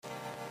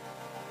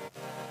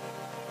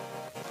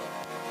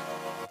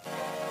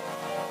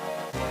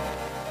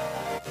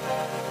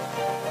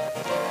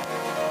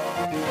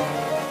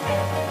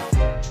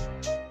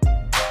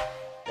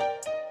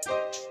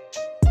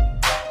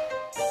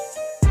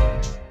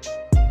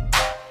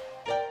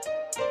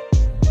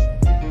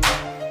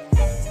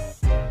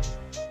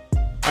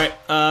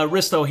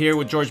Risto here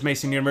with George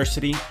Mason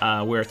University.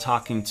 We're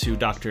talking to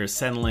Dr.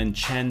 Sen-Lin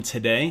Chen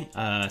today.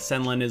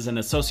 Sen-Lin is an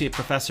associate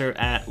professor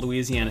at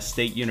Louisiana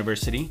State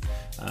University.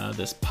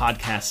 This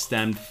podcast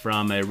stemmed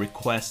from a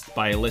request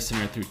by a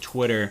listener through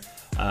Twitter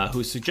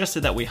who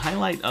suggested that we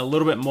highlight a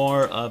little bit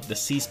more of the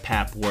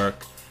CSPAP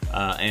work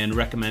and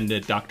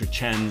recommended Dr.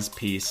 Chen's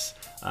piece.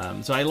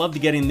 So I loved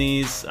getting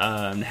these.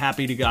 I'm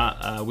happy we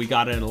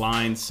got it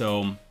aligned.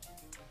 So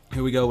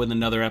here we go with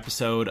another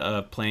episode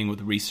of Playing with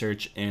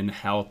Research in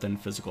Health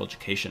and Physical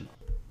Education.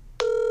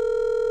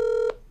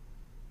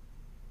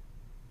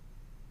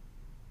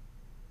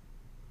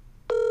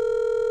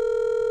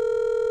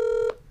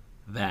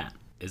 That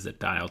is a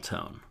dial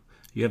tone.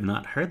 You have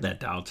not heard that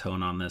dial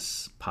tone on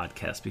this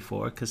podcast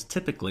before because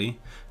typically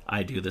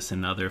I do this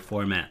in other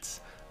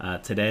formats.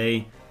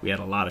 Today, we had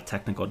a lot of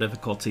technical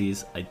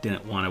difficulties. I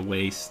didn't want to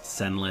waste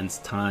Sen-Lin's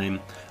time,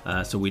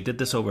 so we did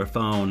this over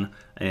phone,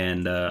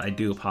 and I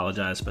do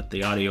apologize about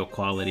the audio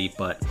quality,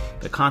 but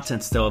the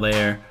content's still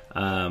there,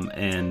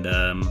 and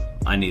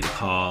I need to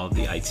call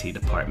the IT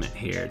department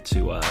here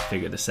to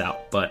figure this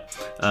out. But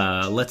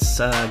let's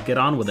get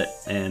on with it,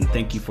 and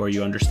thank you for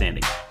your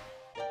understanding.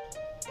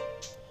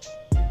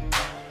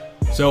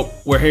 So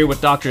we're here with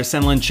Dr.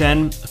 Sen-Lin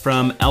Chen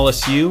from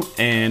LSU,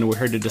 and we're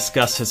here to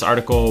discuss his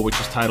article, which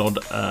is titled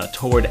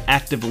Toward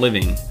Active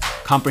Living,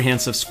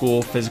 Comprehensive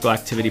School Physical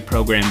Activity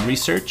Program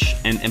Research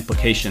and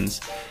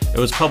Implications. It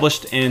was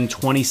published in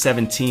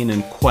 2017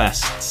 in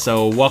Quest.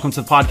 So welcome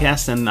to the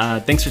podcast,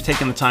 and thanks for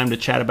taking the time to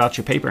chat about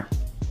your paper.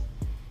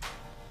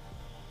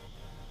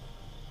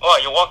 Oh,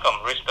 you're welcome,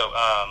 Risto.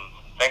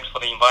 Thanks for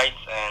the invite,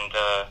 and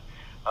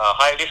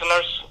hi,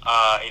 listeners.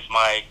 It's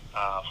my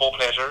full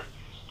pleasure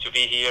to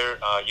be here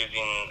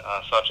using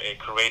such a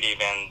creative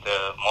and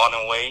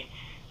modern way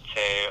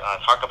to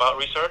talk about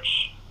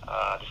research.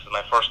 This is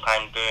my first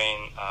time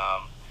doing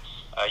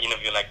an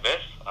interview like this.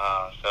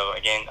 So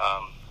again,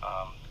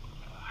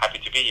 happy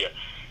to be here.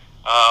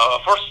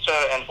 First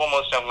and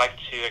foremost, I would like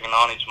to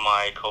acknowledge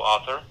my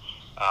co-author,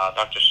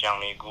 Dr.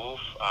 Xiangli Gu,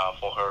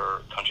 for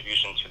her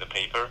contribution to the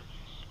paper.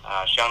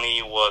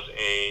 Xiangli was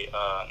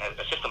an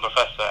assistant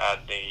professor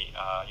at the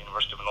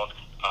University of North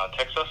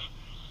Texas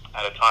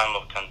at the time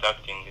of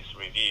conducting this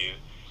review,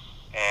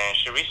 and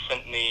she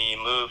recently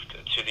moved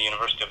to the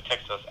University of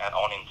Texas at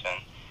Arlington.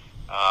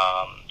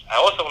 I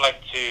also would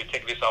like to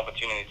take this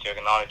opportunity to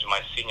acknowledge my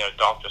senior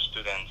doctor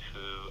student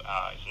who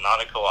is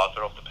not a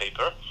co-author of the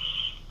paper,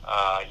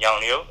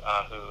 Yang Liu,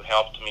 who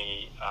helped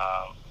me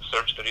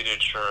search the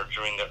literature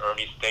during the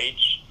early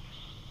stage.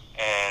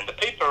 And the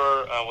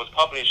paper was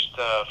published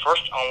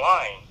first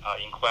online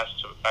in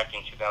Quest back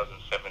in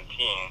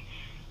 2017.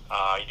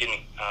 It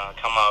didn't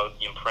come out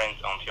in print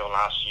until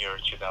last year,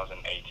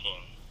 2018.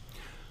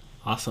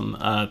 Awesome.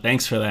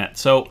 Thanks for that.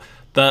 So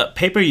the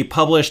paper you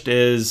published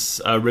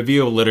is a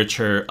review of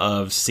literature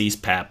of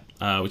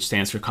CSPAP, which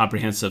stands for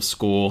Comprehensive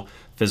School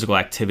Physical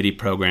Activity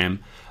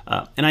Program.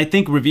 And I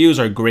think reviews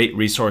are great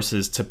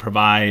resources to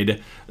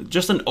provide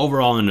just an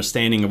overall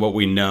understanding of what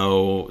we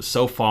know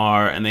so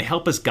far, and they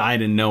help us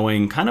guide in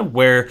knowing kind of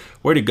where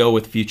to go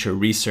with future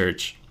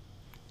research.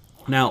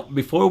 Now,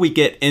 before we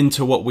get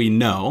into what we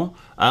know,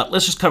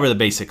 let's just cover the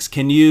basics.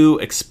 Can you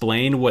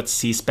explain what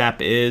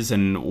CSPAP is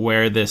and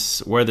where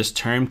this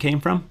term came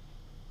from?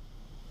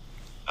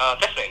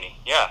 Definitely,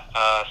 yeah.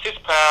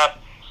 CSPAP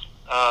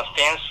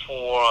stands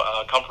for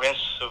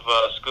Comprehensive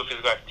School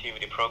Physical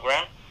Activity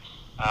Program.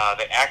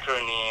 The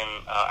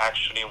acronym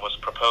actually was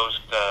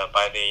proposed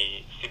by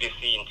the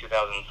CDC in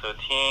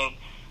 2013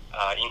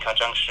 in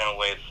conjunction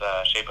with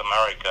Shape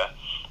America.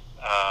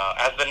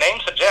 As the name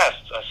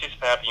suggests,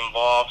 CSPAP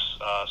involves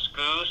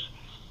schools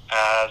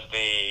as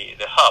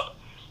the hub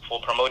for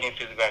promoting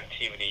physical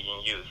activity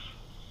in youth.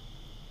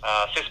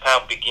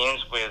 CSPAP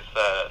begins with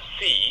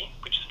C,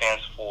 which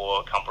stands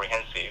for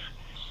comprehensive,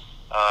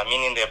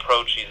 meaning the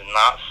approach is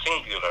not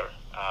singular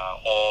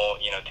or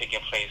taking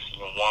place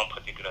in one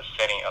particular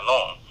setting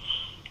alone,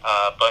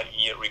 but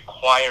it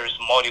requires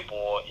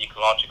multiple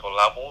ecological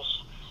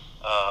levels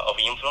of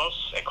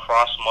influence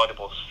across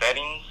multiple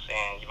settings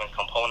and even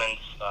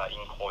components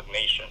in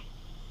coordination.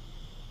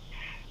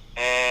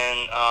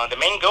 And the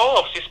main goal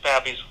of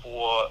CSPAP is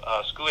for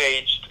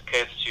school-aged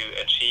kids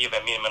to achieve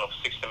a minimum of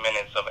 60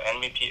 minutes of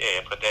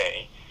NVPA per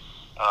day,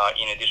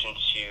 in addition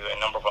to a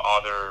number of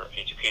other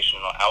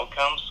educational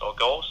outcomes or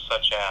goals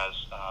such as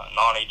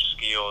knowledge,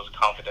 skills,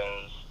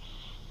 confidence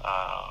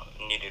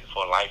needed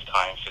for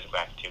lifetime physical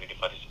activity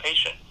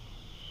participation.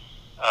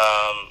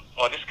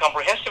 This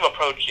comprehensive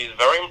approach is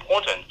very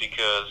important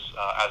because,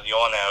 as you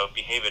all know,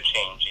 behavior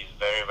change is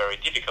very, very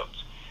difficult,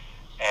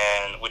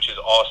 and which is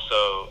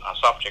also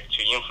subject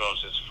to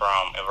influences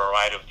from a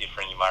variety of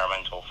different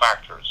environmental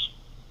factors.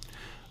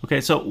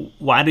 Okay, so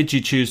why did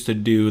you choose to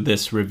do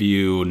this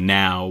review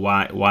now?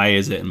 Why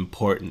is it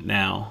important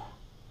now?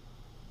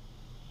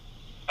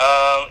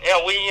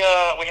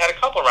 We had a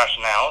couple of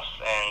rationales,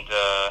 and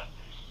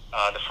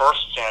the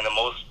first and the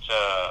most,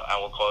 I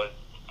will call it,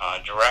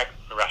 direct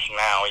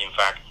rationale, in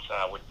fact,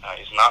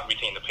 is not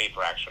written in the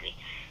paper actually,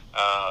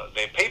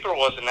 The paper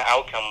was an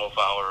outcome of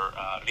our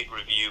lit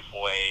review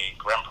for a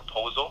grant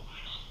proposal.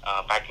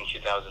 Back in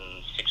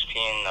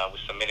 2016, we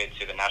submitted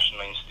to the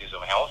National Institutes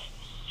of Health.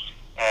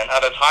 And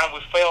at the time,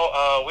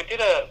 we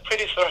did a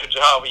pretty thorough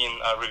job in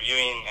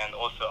reviewing and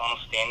also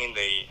understanding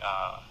the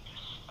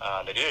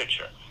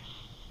literature.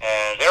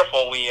 And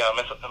therefore,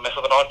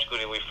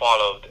 methodologically, we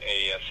followed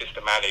a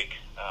systematic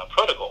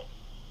protocol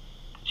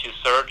to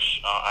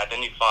search,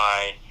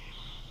 identify,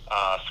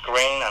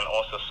 screen, and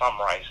also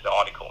summarize the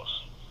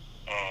articles.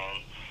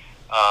 And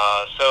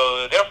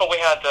so therefore, we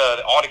had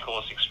the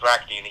articles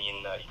extracted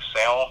in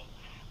Excel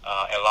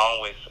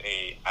along with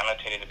a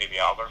annotated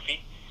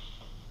bibliography.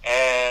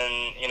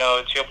 And,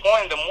 to a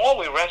point, the more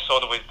we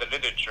wrestled with the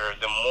literature,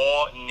 the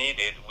more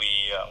needed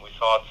we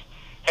thought,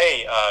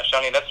 hey,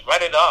 Xiangli, let's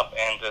write it up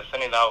and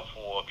send it out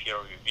for peer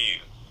review.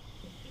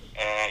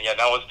 And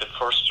that was the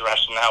first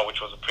rationale,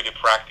 which was pretty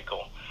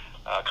practical,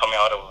 coming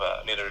out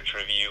of literature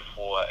review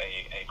for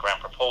a grant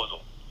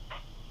proposal.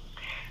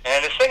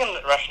 And the second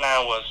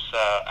rationale was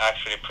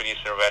actually pretty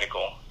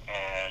theoretical.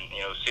 And,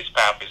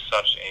 CSPAP is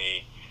such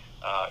a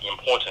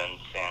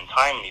important and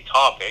timely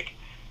topic.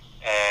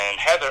 And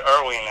Heather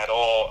Irwin et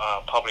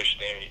al.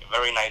 Published a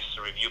very nice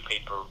review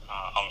paper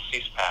on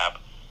CSPAP,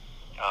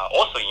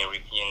 also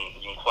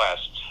in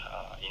Quest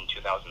in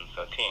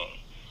 2013.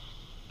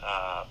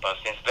 But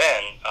since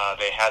then,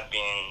 there had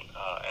been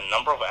a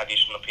number of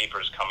additional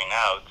papers coming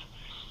out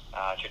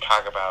to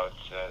talk about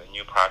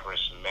new progress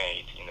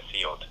made in the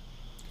field.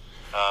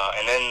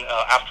 And then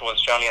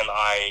afterwards, Xiangli and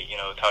I,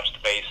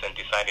 touched base and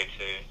decided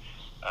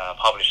to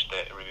publish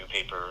the review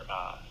paper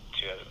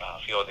to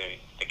fill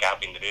the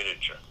gap in the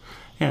literature.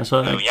 Yeah,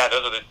 so those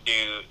are the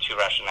two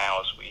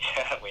rationales we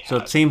had. So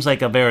it seems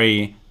like a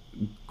very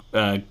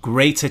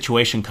great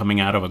situation coming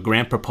out of a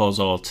grant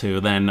proposal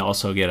to then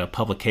also get a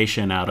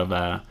publication out of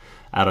that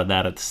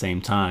at the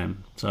same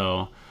time.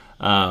 So,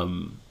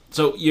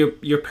 so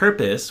your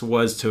purpose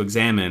was to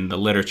examine the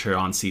literature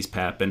on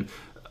CSPAP and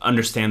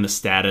understand the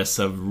status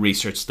of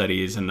research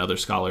studies and other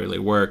scholarly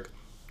work,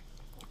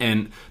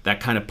 and that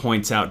kind of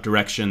points out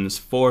directions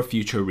for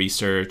future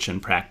research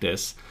and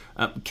practice.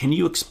 Can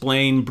you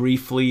explain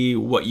briefly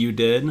what you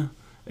did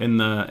in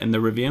the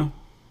review?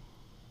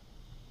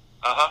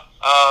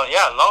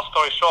 Long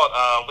story short,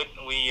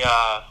 we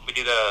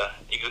did a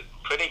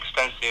pretty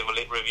extensive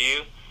lit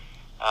review,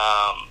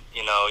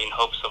 in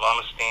hopes of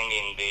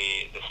understanding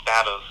the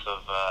status of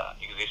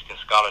existing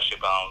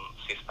scholarship on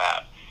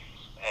CSPAP.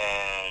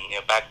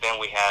 And back then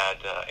we had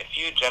a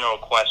few general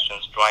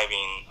questions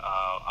driving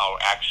our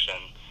action.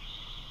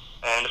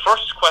 And the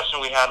first question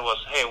we had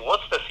was, hey,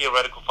 what's the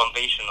theoretical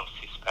foundation of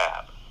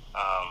CSPAP?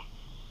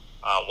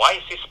 Why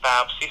is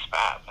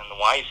CSPAP, and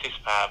why is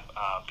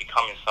CSPAP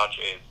becoming such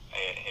a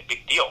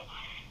big deal?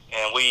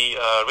 And we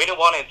really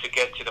wanted to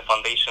get to the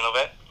foundation of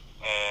it.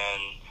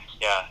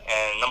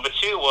 And number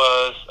two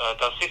was,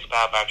 does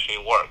CSPAP actually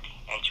work?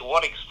 And to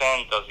what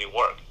extent does it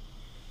work?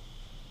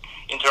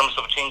 In terms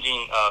of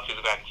changing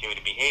physical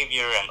activity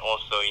behavior, and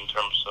also in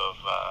terms of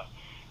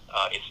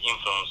its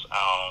influence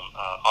on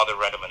other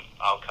relevant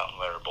outcome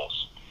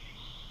variables.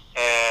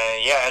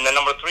 And then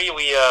number three,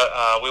 we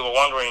were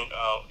wondering,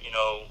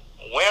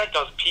 where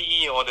does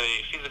PE or the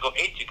physical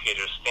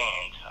educator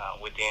stand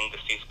within the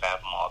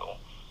CSPAP model?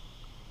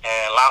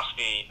 And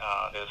lastly,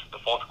 the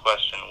fourth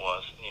question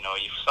was,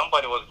 if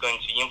somebody was going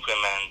to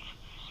implement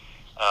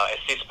a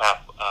CSPAP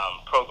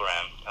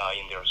program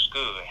in their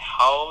school,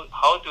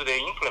 how do they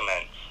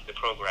implement the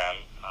program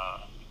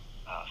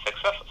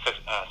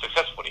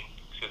successfully?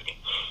 Excuse me.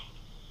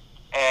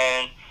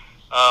 And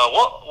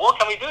what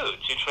can we do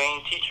to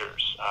train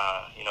teachers,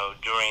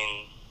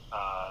 during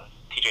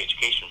teacher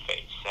education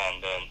phase?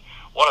 And then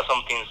what are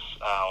some things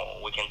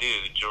we can do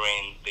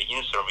during the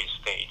in-service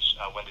stage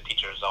when the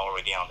teachers are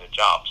already on their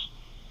jobs?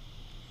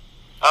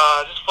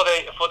 Just for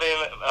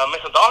the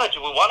methodology,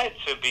 we want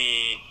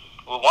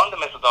the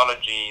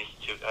methodologies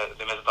to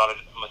the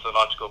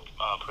methodological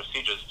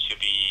procedures to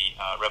be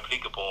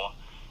replicable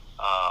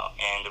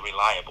and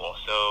reliable.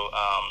 So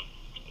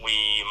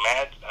we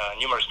met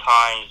numerous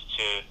times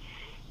to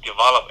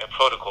develop a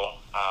protocol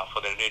for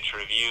the literature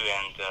review,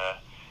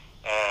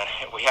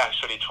 and we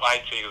actually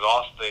tried to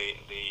exhaust the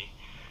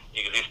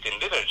existing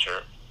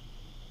literature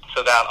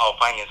so that our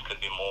findings could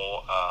be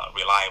more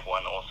reliable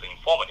and also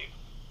informative.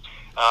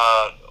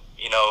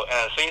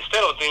 And so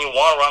instead of doing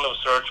one round of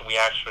search, we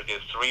actually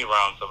did 3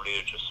 rounds of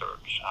literature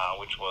search,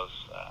 which was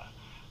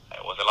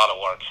a lot of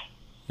work.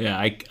 Yeah,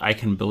 I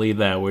can believe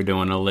that. We're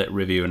doing a lit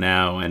review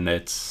now, and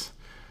it's,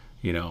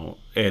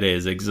 it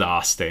is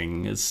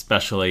exhausting,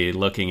 especially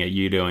looking at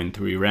you doing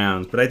 3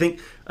 rounds. But I think,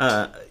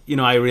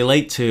 I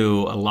relate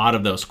to a lot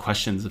of those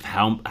questions of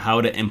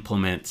how to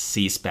implement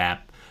CSPAP.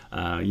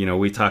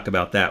 We talk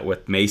about that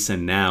with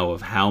Mason now,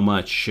 of how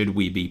much should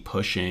we be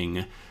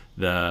pushing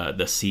the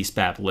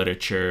CSPAP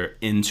literature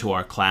into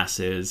our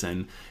classes,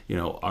 and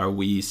are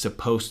we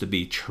supposed to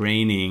be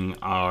training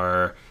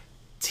our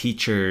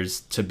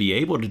teachers to be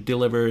able to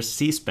deliver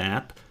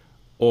CSPAP,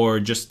 or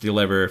just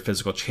deliver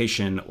physical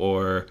education,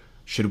 or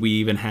should we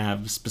even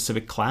have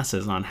specific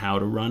classes on how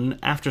to run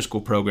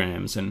after-school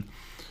programs? And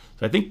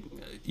so I think,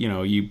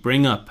 you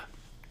bring up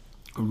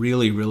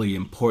really, really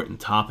important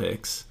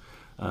topics.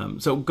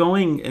 So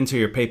going into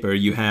your paper,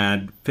 you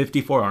had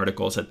 54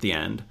 articles at the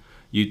end.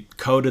 You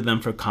coded them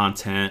for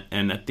content,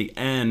 and at the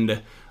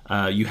end,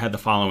 you had the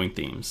following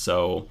themes.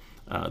 So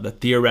the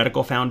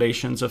theoretical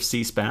foundations of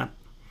CSPAP,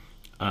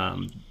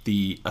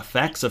 the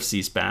effects of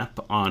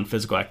CSPAP on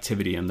physical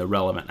activity and the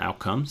relevant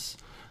outcomes.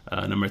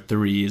 Number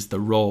 3 is the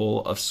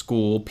role of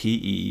school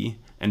PE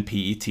and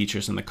PE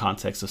teachers in the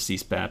context of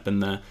CSPAP,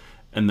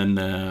 and then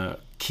the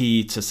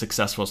key to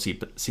successful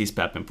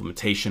CSPAP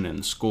implementation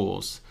in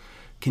schools.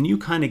 Can you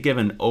kind of give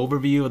an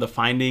overview of the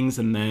findings,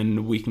 and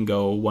then we can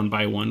go one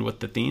by one with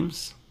the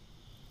themes?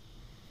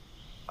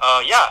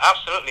 Yeah,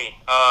 absolutely.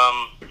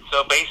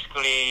 So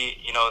basically,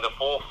 the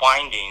 4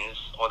 findings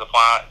or the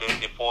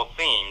 4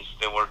 themes,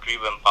 they were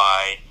driven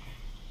by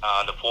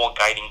the 4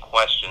 guiding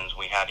questions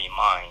we had in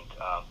mind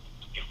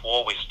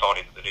before we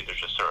started the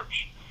literature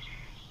search.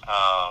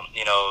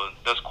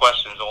 Those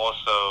questions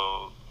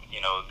also,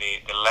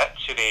 they led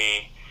to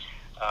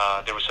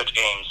the research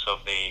aims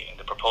of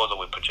the proposal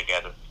we put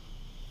together.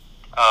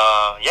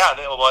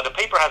 The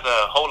paper has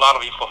a whole lot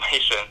of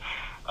information,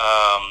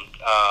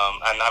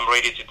 and I'm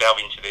ready to delve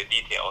into the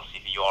details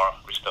if you are,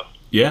 Risto.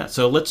 Yeah,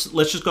 so let's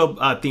just go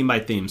theme by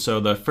theme. So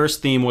the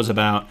first theme was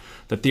about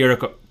the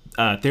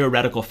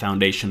theoretical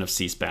foundation of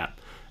CSPAP.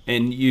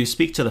 And you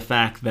speak to the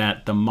fact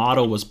that the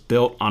model was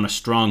built on a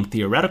strong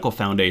theoretical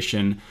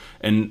foundation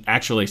and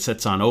actually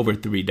sits on over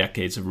 3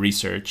 decades of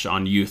research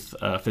on youth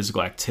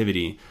physical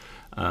activity.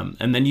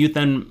 And then you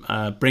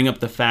bring up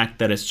the fact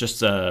that it's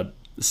just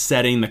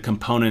setting the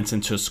components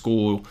into a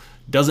school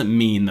doesn't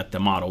mean that the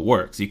model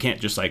works. You can't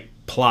just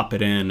plop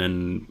it in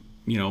and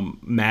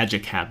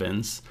magic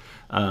happens.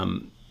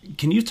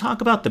 Can you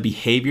talk about the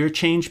behavior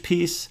change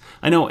piece?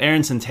 I know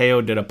Aaron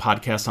Centeo did a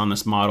podcast on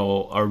this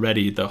model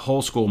already, the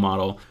whole school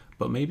model,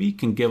 but maybe you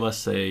can give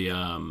us a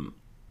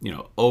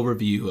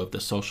overview of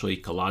the social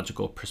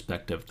ecological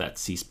perspective that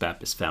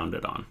CSPAP is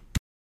founded on.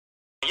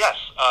 Yes,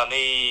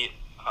 the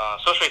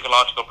social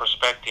ecological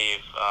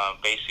perspective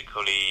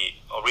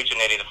basically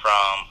originated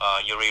from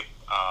Yuri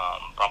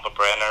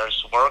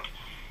Bronfenbrenner's work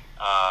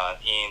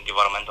in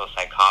developmental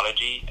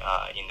psychology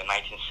in the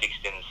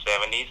 1960s and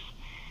 70s.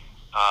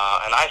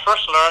 And I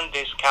first learned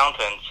this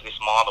content, this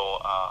model,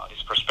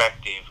 this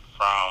perspective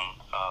from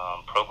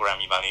program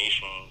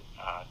evaluation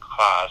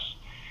class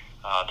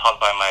taught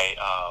by my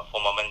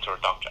former mentor,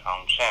 Dr.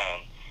 Ang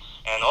Chen,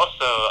 and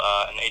also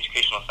an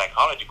educational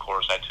psychology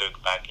course I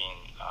took back in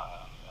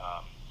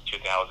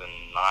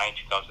 2009,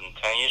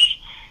 2010-ish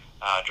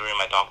during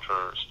my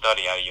doctoral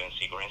study at UNC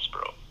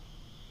Greensboro.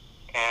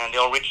 And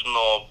the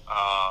original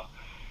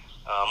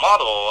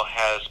model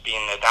has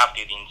been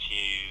adapted into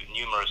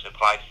numerous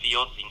applied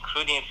fields,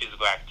 including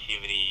physical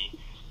activity,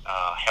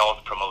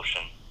 health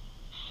promotion.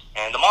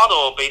 And the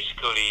model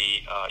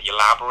basically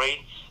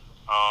elaborates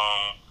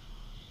on,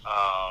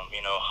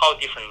 how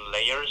different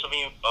layers of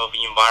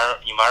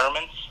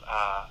environments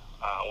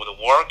would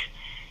work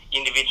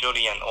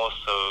individually and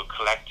also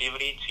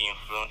collectively to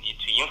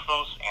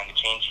influence and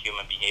change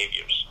human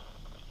behaviors.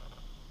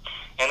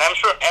 And I'm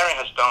sure Erin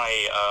has done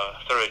a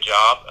thorough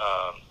job,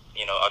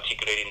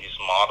 articulating this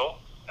model,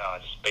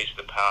 just based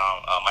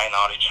upon my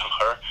knowledge of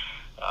her.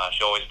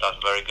 She always does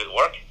very good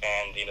work,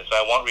 and so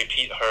I won't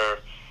repeat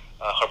her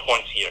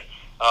points here.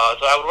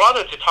 So I would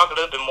rather to talk a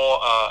little bit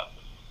more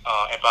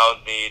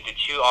about the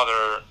 2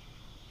 other,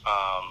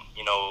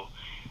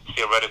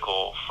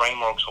 theoretical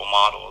frameworks or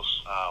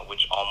models,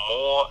 which are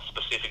more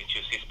specific to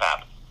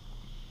CSPAP.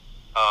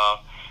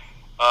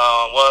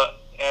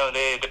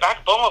 The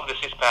backbone of the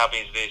CSPAP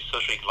is the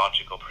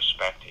socio-ecological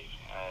perspective,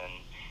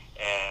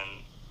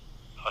 and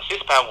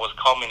CSPAP was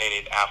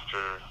culminated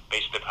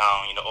based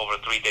upon over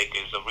 3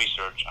 decades of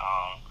research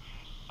on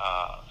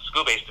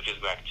school-based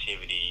physical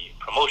activity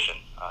promotion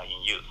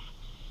in youth.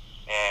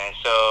 And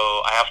so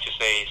I have to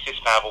say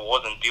CSPAP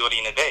wasn't built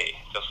in a day,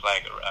 just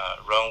like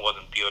Rome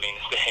wasn't built in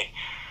a day.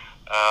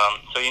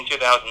 So in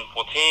 2014,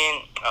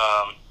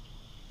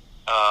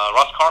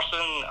 Ross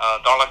Carson,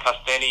 Darla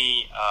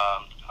Castelli,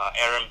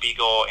 Aaron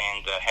Beagle,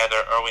 and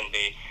Heather Irwin,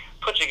 they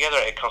put together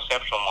a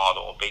conceptual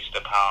model based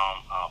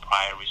upon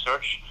prior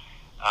research.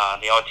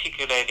 They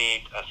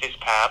articulated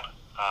CSPAP,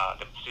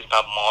 the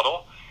CSPAP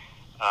model,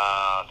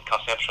 the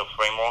conceptual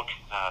framework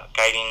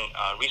guiding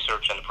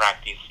research and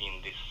practice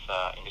in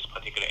this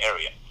particular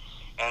area.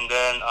 And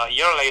then a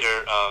year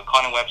later,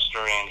 Colin Webster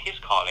and his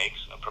colleagues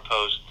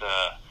proposed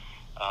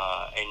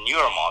a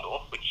newer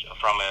model, which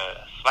from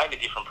a slightly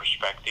different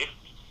perspective,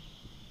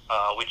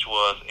 which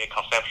was a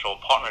conceptual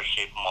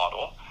partnership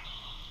model.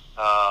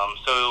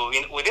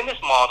 Within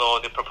this model,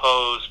 they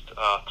proposed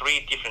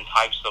 3 different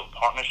types of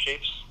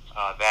partnerships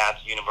that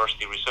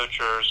university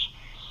researchers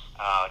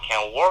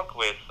can work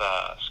with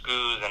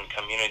schools and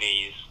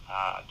communities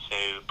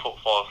to put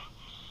forth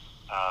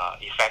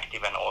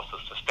effective and also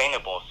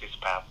sustainable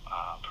CSPAP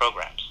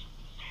programs.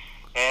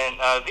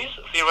 And these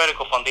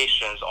theoretical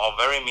foundations are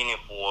very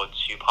meaningful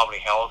to public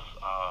health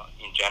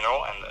in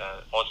general, and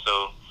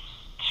also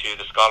to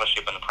the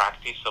scholarship and the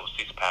practice of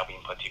CISPAP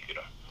in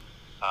particular.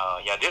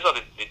 These are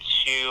the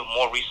two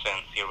more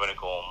recent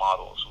theoretical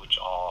models which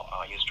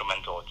are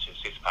instrumental to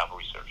CISPAP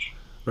research.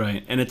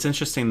 Right, and it's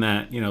interesting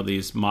that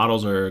these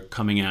models are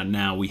coming out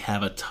now. We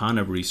have a ton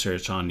of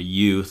research on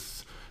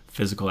youth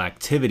physical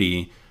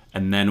activity,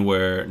 and then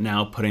we're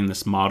now putting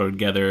this model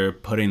together,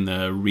 putting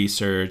the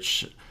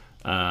research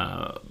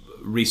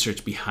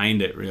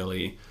behind it,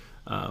 really.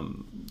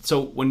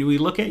 So when we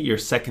look at your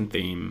second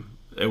theme,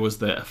 it was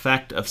the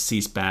effect of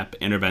CISPAP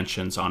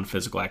interventions on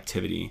physical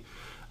activity.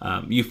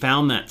 You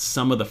found that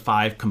some of the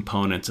 5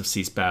 components of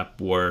CISPAP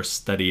were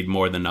studied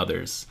more than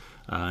others,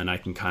 and I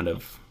can kind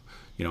of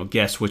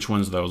guess which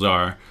ones those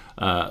are.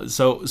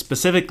 So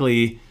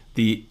specifically,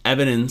 the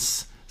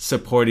evidence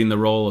supporting the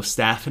role of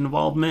staff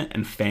involvement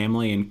and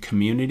family and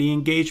community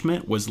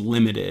engagement was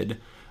limited.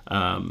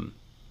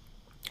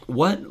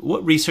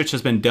 What research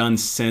has been done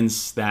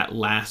since that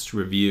last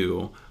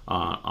review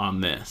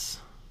on this?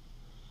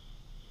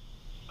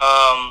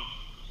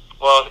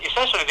 Well,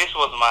 essentially, this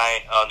was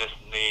my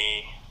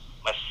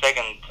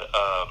second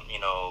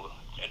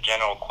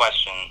general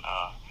question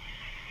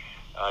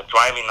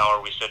driving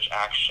our research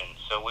action.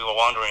 So we were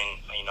wondering,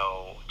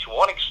 to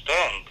what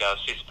extent does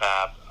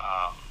CISPAP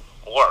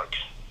work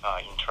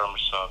in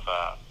terms of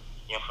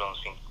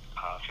influencing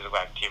physical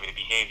activity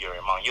behavior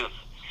among youth?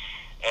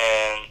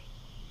 And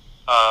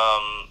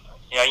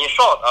in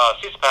short,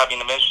 CISPAP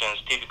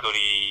interventions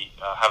typically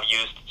have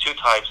used 2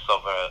 types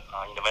of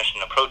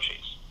intervention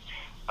approaches.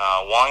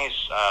 One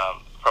is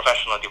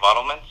professional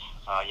development,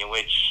 in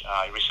which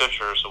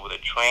researchers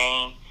would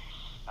train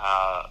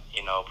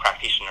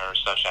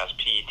practitioners such as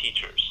PE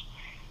teachers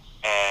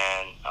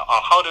and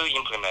on how to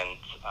implement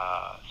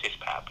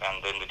CISPAP,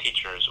 and then the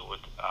teachers would,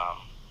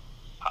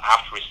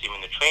 after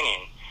receiving the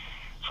training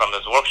from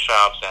those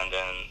workshops, and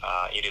then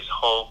it is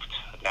hoped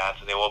that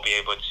they will be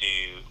able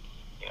to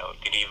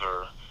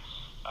deliver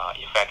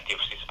effective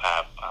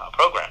CISPAP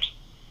programs.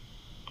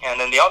 And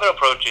then the other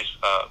approach is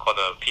called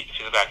the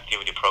physical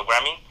activity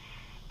programming,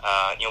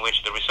 in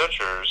which the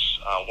researchers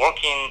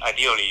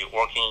ideally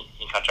working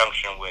in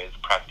conjunction with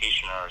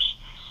practitioners,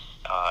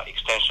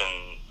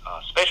 extension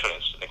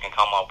specialists, they can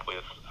come up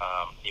with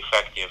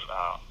effective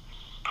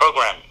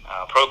programs,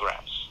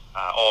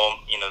 or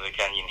they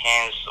can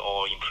enhance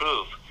or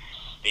improve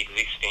the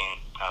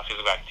existing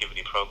physical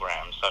activity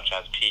programs such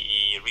as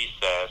PE,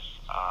 recess,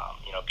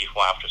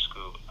 before after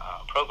school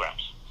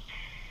programs.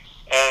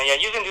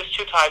 And using these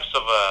 2 types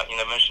of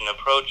intervention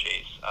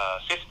approaches,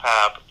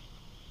 CISPAP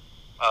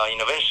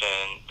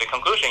intervention, the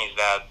conclusion is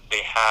that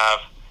they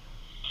have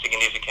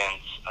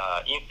significant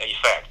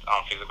effect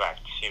on physical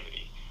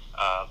activity,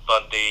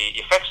 but the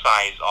effect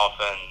size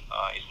often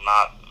is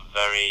not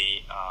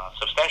very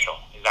substantial.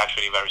 It's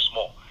actually very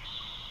small.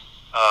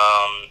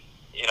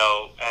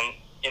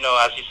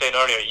 As you said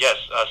earlier, yes,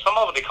 some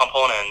of the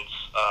components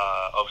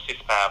of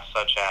CISPAP,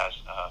 such as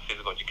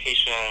physical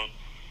education,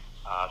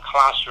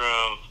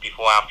 classroom,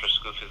 before after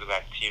school physical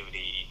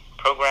activity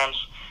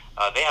programs,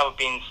 they have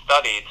been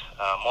studied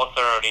more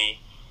thoroughly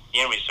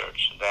in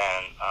research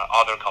than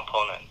other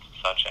components,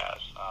 such as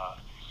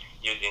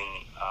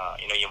using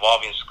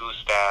involving school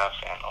staff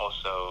and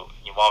also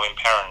involving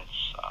parents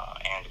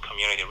and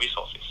community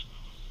resources.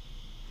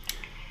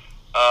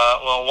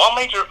 Well, one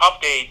major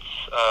update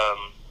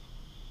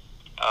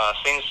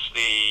since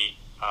the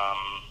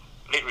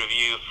lit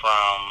review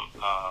from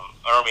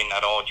Irving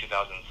et al.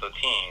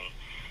 2013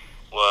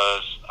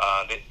 was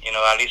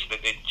at least the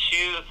 2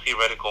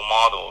 theoretical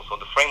models or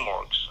the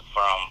frameworks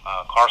from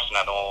Carson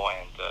et al.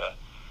 And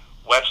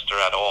Webster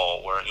et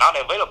al. Were not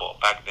available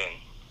back then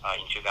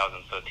in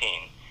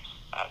 2013,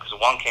 because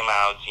one came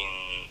out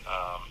in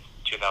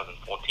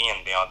 2014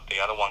 and the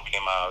other one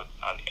came out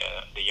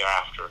the year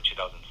after,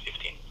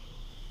 2015.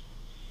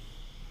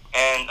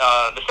 And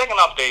the second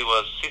update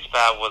was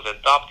CISPAP was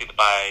adopted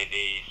by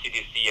the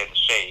CDC and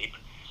SHAPE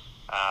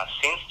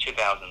since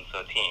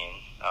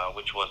 2013,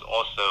 which was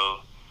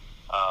also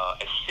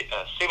a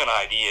similar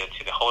idea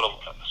to the whole of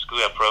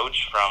school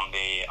approach from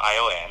the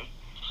IOM,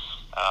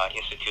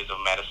 Institute of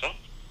Medicine.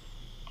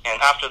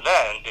 And after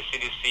that, the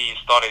CDC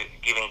started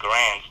giving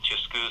grants to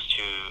schools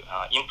to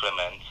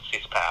implement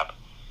CISPAP,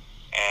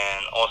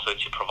 and also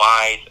to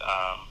provide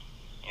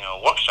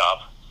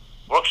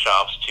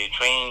workshops to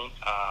train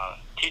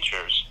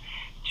teachers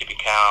to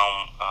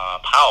become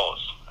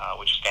PALs,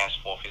 which stands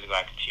for Physical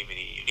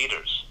Activity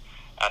Leaders,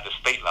 at the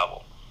state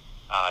level,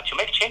 to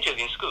make changes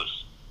in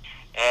schools.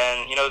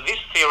 And these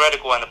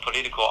theoretical and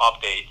political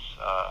updates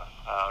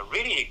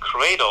really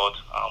cradled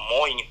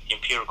more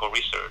empirical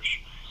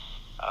research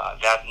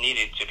that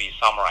needed to be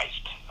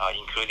summarized,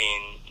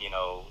 including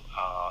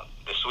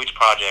the SWITCH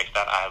project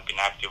that I have been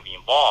actively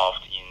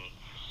involved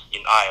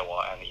in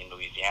Iowa and in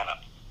Louisiana.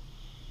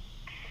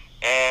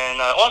 And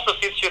also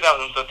since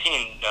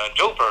 2013,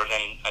 Joubert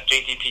and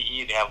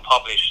JTPE, they have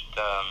published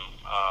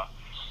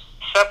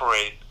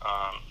separate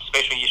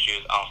spatial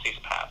issues on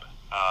CISPAP.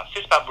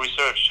 CSPAP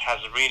research has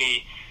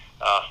really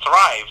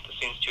thrived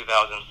since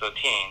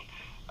 2013.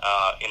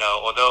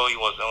 Although it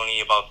was only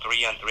about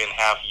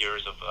 3.5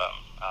 years of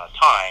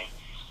time,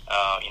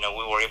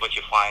 we were able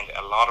to find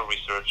a lot of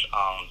research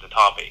on the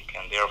topic,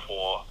 and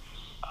therefore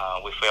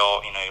we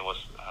felt it was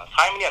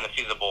timely and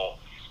feasible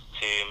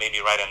to maybe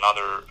write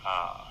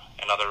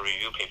another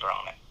review paper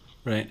on it.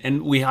 Right,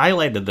 and we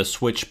highlighted the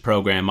Switch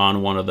program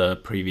on one of the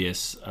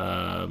previous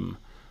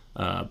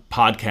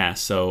podcasts,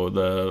 so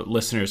the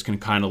listeners can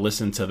kind of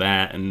listen to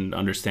that and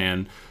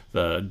understand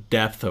the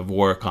depth of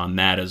work on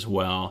that as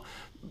well.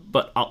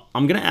 But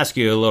I'm going to ask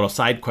you a little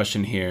side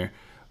question here.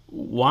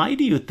 Why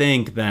do you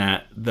think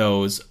that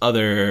those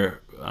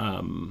other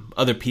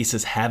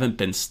pieces haven't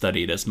been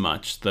studied as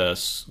much? The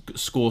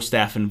school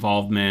staff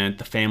involvement,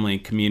 the family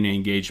and community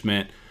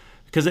engagement,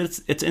 because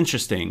it's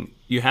interesting.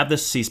 You have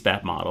this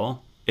CSPAP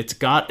model. It's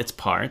got its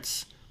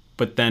parts,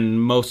 but then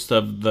most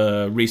of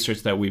the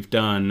research that we've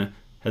done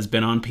has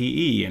been on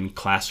PE and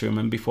classroom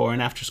and before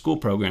and after school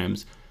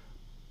programs.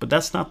 But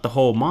that's not the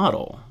whole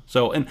model.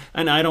 So, and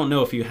I don't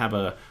know if you have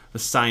a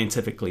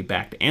scientifically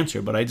backed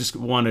answer, but I just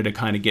wanted to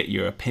kind of get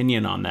your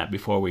opinion on that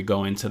before we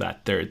go into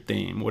that third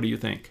theme. What do you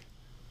think?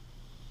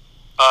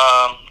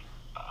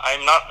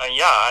 I'm not.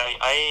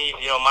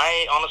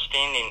 My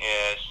understanding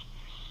is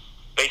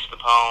based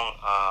upon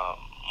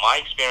my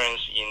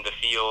experience in the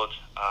field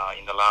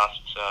in the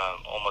last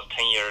almost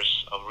 10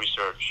 years of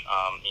research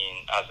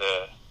as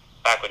a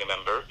faculty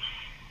member,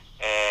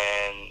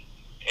 and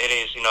it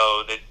is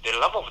the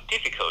level of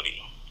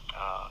difficulty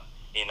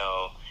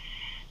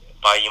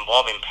by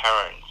involving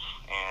parents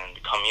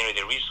and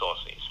community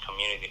resources,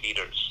 community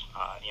leaders,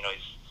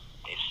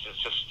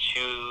 it's just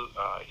too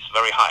it's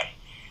very high.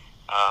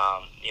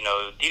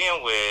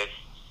 Dealing with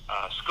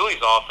school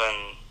is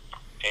often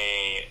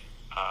a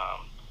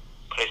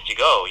place to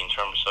go in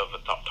terms of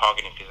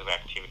targeting physical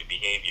activity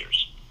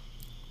behaviors.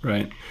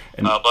 Right.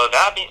 But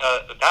that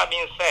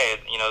being said,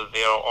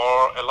 there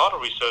are a lot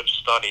of research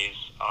studies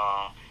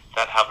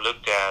that have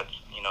looked at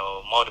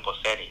multiple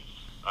settings,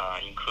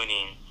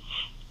 including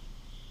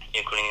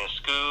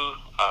school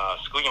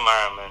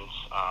environments,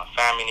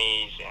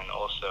 families, and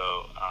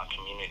also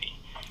community.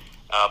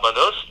 But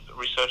those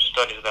research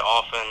studies that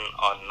often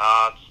are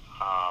not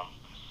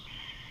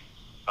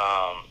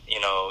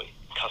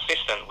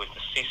consistent with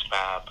the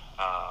CSPAP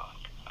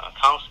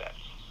concepts.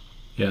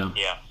 Yeah.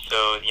 Yeah.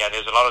 So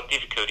there's a lot of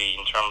difficulty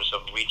in terms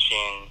of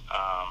reaching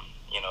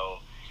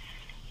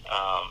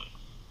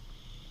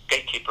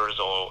gatekeepers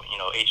or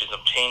agents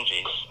of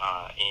changes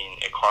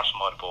across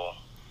multiple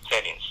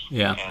settings.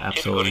 Yeah, and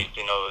absolutely.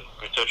 Typically,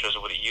 researchers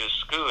would use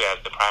school as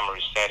the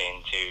primary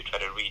setting to try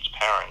to reach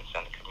parents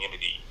and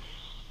community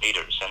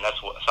leaders, and that's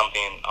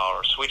something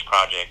our Switch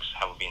projects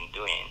have been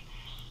doing,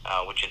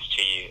 which is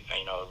to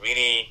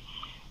really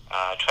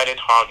try to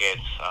target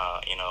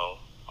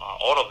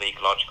all of the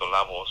ecological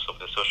levels of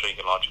the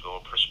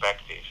socio-ecological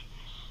perspective,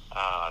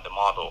 the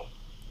model.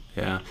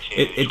 Yeah.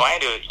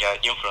 Trying to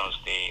influence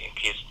the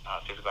kids'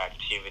 physical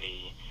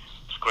activity,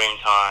 screen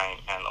time,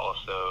 and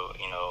also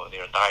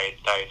their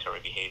dietary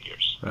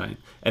behaviors. Right,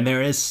 and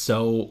there is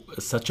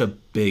such a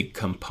big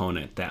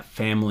component. That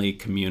family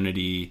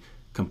community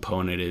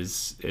component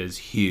is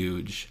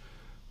huge,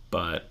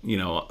 but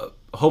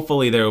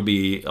hopefully there will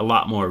be a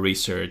lot more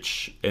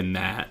research in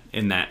that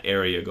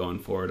area going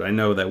forward. I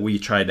know that we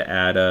tried to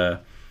add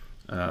a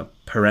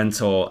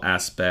parental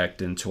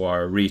aspect into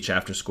our Reach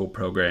after school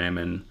program,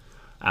 and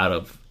out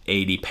of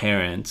 80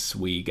 parents,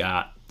 we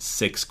got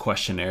 6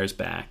 questionnaires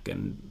back,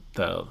 and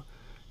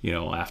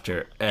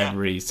after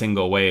every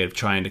single way of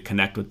trying to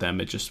connect with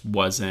them, it just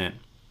wasn't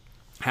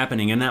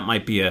happening. And that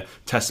might be a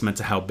testament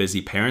to how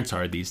busy parents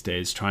are these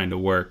days, trying to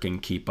work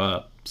and keep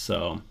up.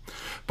 So,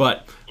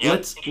 but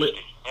let's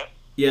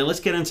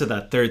get into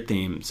that third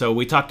theme. So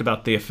we talked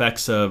about the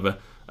effects of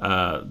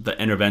the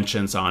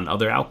interventions on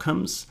other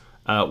outcomes.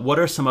 What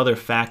are some other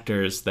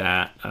factors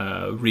that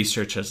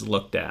research has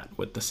looked at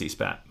with the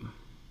CSPAP?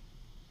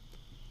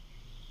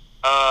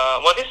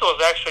 Well, this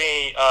was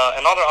actually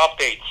another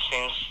update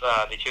since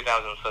the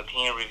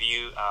 2013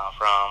 review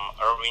from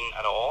Irwin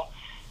et al.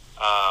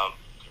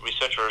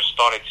 Researchers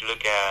started to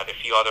look at a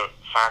few other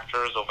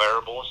factors or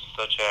variables,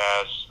 such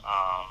as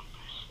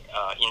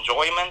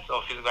enjoyment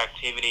of physical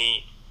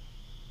activity,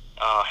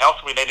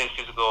 health-related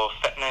physical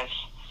fitness,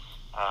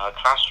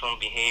 classroom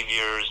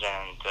behaviors,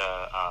 and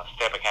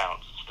step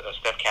counts.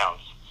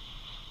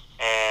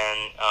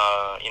 And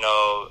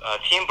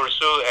Tim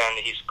Berceau and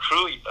his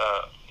crew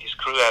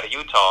at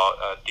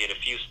Utah did a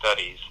few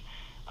studies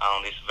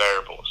on these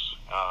variables.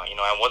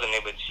 I wasn't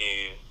able to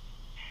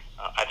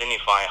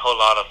identify a whole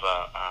lot of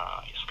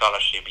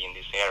scholarship in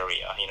this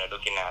area.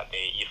 Looking at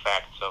the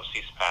effects of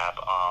CSPAP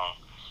on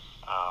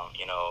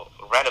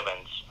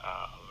relevant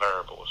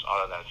variables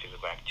other than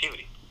physical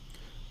activity,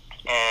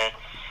 and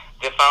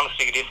they found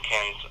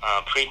significant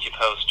pre to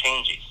post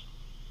changes.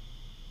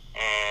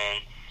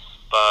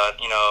 But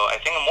I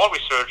think more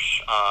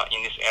research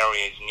in this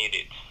area is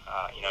needed.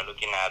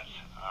 Looking at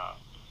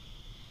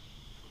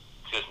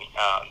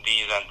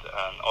these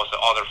and also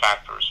other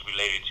factors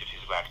related to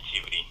physical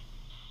activity.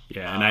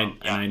 Yeah, and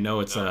I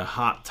know it's a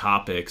hot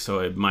topic, so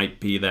it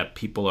might be that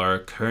people are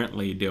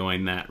currently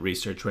doing that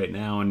research right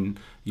now, and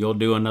you'll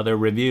do another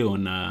review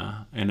in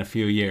a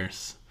few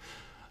years.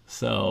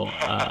 So,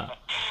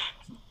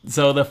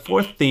 so the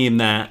fourth theme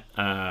that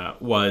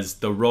was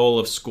the role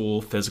of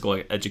school physical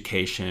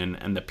education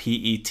and the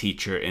PE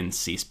teacher in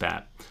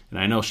CSPAP. And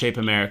I know Shape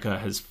America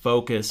has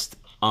focused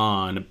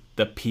on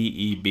the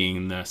PE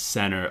being the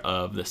center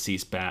of the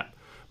CSPAP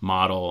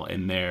model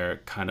in their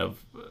kind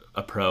of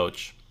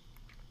approach.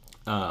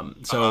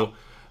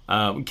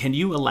 Can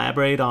you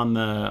elaborate on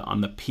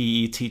the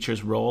PE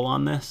teacher's role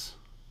on this?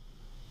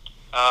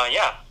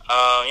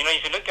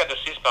 If you look at the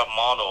CSPAP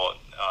model,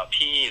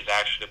 PE is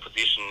actually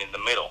positioned in the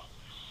middle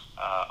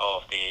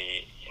of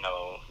the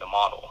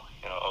model.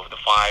 Of the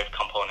 5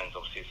 components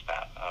of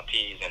CSPAP, PE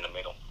is in the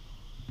middle.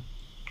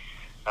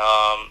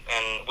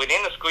 And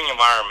within the school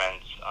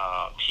environment,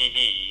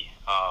 PE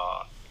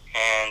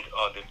and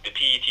the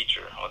PE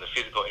teacher or the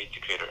physical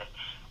educator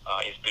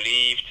is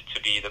believed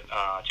to be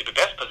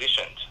best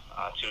positioned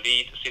to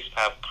lead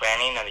CSPAP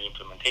planning and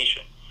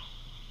implementation.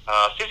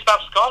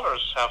 CSPAP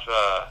scholars have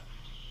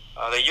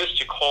they used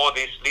to call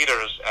these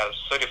leaders as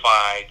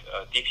certified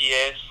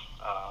DPS,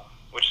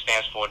 which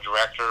stands for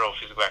Director of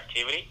Physical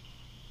Activity,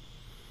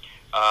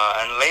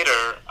 and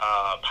later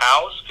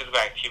PALS, Physical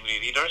Activity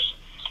Leaders.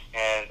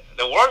 And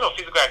the word of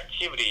physical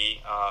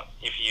activity,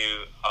 if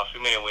you are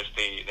familiar with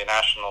the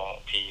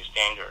national PE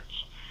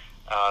standards,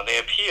 they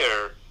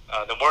appear.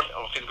 The word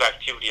of physical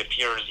activity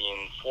appears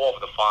in 4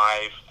 of the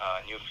 5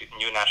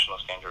 new national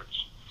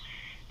standards.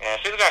 And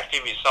physical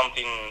activity is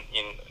something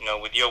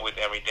we deal with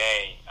every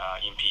day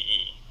in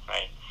PE,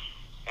 right?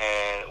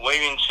 And Wei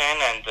Yun Chen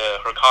and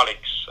her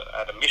colleagues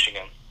at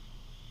Michigan,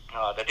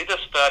 they did a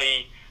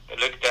study that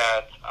looked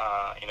at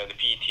the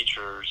PE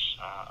teachers'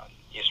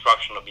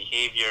 instructional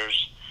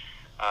behaviors,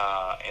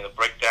 and a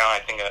breakdown, I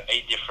think,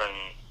 8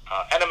 different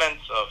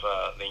elements of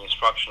the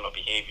instructional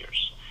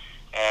behaviors.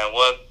 And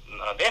what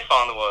they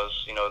found was,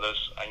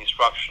 those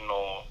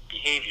instructional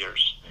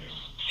behaviors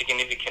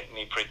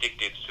significantly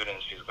predicted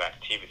students' physical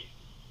activity.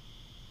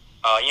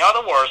 In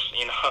other words,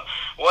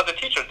 what the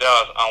teacher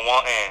does on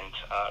one end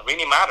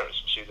really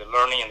matters to the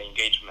learning and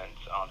engagement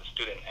on the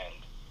student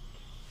end.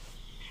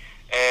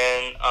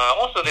 And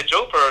also the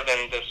JOPERD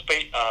and the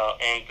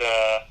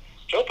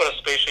JOPERD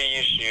spatial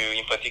issue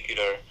in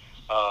particular,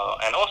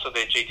 and also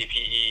the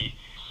JTPE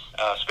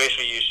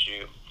spatial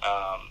issue,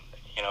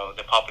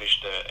 they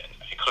published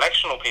a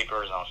collection of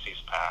papers on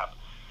CSPAP,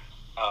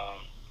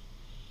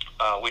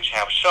 which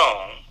have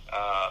shown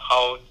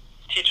how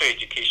teacher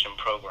education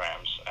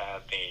programs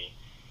at the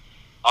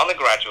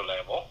undergraduate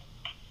level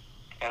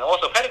and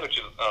also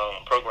pedagogy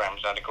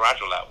programs at the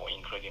graduate level,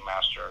 including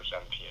master's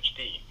and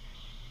PhD,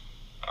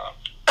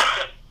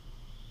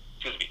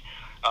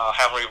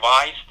 have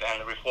revised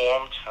and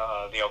reformed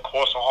their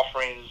course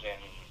offerings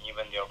and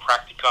even their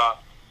practica,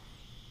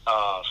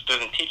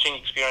 student teaching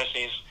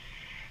experiences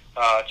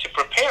to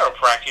prepare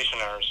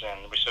practitioners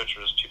and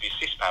researchers to be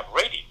CSPAP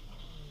ready.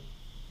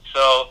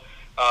 So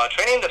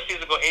training the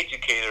physical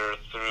educator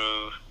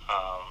through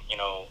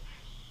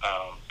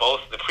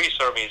both the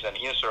pre-service and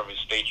in-service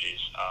stages,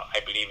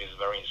 I believe, is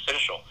very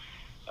essential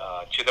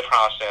to the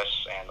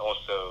process and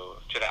also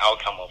to the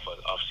outcome of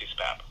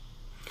CSPAP.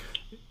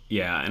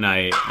 Yeah, and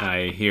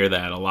I hear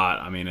that a lot.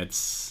 I mean,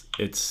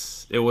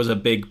 it was a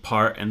big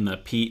part in the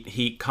Pete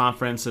Heat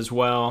conference as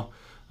well,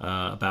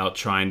 about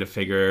trying to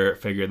figure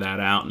that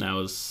out, and that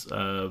was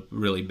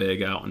really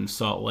big out in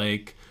Salt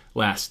Lake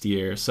last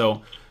year.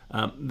 So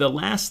the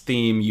last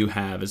theme you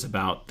have is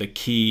about the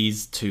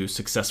keys to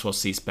successful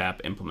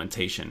CSPAP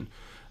implementation.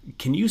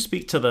 Can you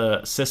speak to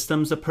the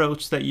systems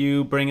approach that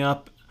you bring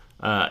up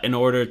in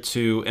order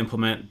to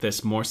implement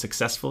this more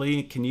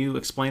successfully? Can you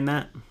explain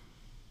that?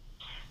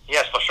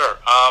 Yes, for sure.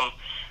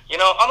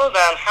 Other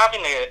than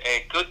having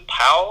a good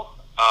PAL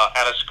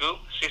at a school,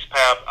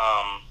 CSPAP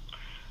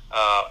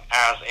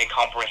as a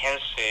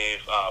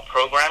comprehensive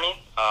programming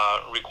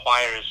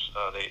requires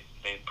the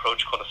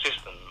approach called a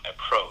system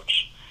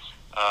approach.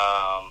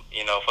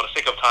 For the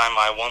sake of time,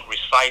 I won't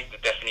recite the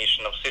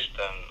definition of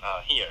system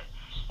here,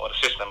 or the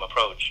system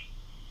approach.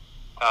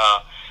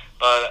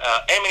 But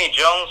Emily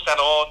Jones et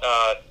al.,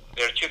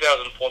 their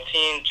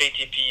 2014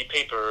 JTP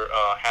paper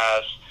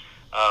has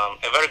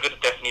a very good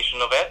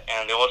definition of it,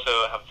 and they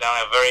also have done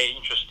a very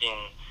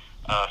interesting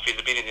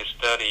feasibility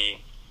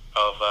study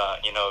of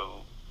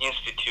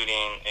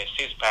instituting a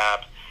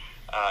CSPAP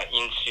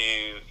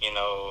into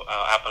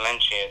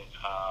Appalachian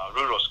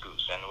rural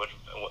schools, and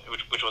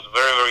which was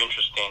very, very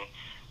interesting.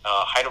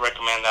 Highly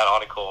recommend that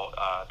article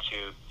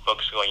to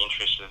folks who are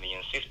interested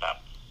in CSPAP.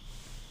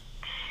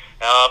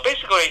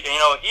 Basically,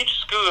 each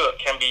school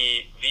can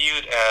be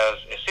viewed as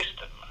a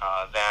system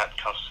that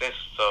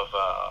consists of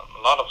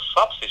a lot of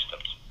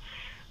subsystems.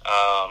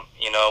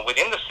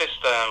 Within the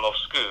system of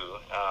school,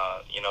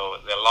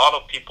 there are a lot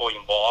of people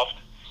involved,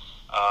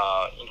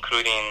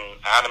 including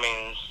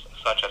admins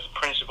such as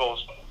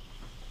principals,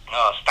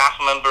 staff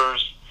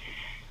members,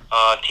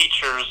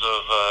 teachers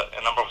of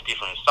a number of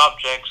different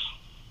subjects,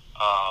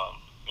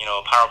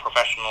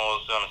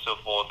 paraprofessionals, so on and so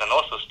forth, and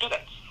also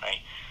students,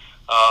 right?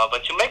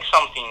 But to make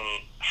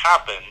something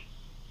happen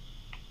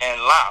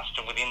and last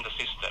within the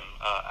system,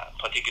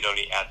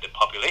 particularly at the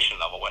population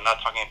level, we're not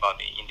talking about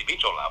the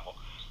individual level,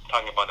 we're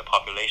talking about the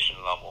population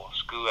level,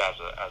 school as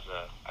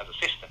a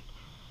system.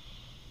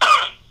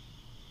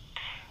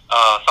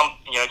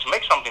 To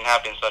make something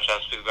happen, such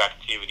as physical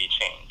activity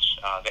change,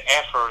 the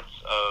efforts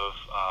of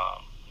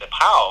the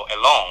POW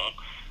alone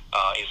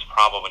is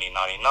probably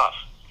not enough.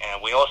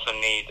 And we also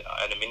need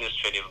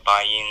administrative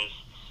buy-ins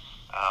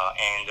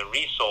and the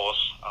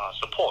resource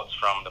support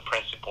from the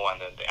principal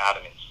and the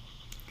admins.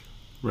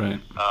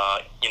 Right.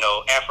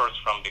 Efforts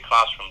from the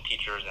classroom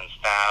teachers and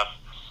staff,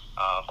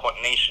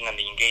 coordination and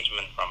the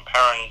engagement from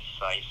parents,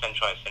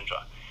 etc.,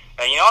 etc.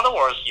 And in other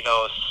words,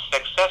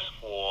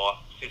 successful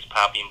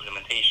CISPAP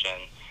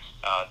implementation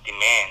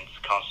demands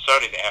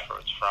concerted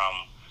efforts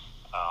from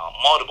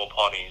multiple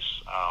parties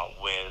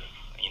with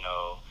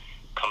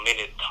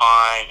committed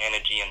time,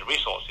 energy, and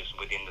resources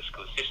within the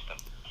school system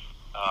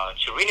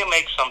to really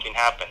make something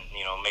happen.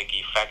 Make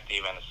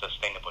effective and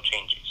sustainable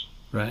changes.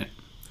 Right.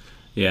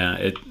 Yeah.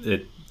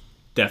 It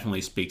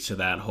definitely speaks to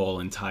that whole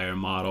entire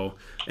model.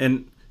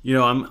 And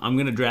I'm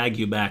going to drag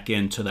you back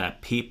into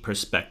that PEEP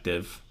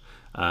perspective.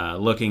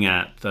 Looking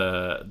at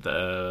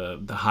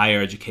the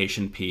higher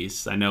education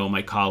piece, I know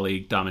my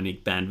colleague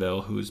Dominique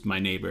Banville, who's my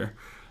neighbor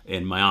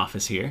in my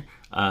office here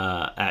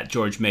at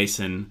George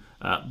Mason,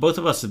 both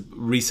of us have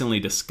recently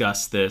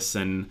discussed this,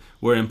 and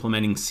we're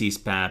implementing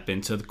CISPAP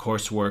into the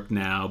coursework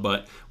now,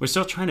 but we're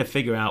still trying to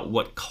figure out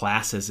what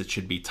classes it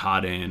should be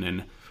taught in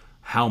and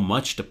how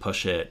much to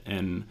push it.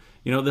 And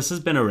this has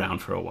been around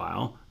for a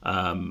while,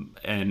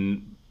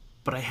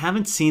 but I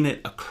haven't seen it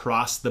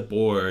across the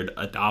board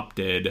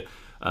adopted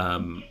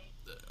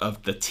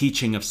of the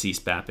teaching of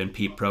CISPAP and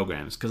PEEP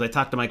programs. Because I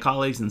talk to my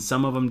colleagues, and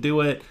some of them do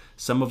it,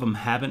 some of them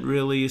haven't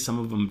really, some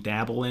of them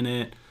dabble in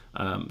it.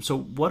 So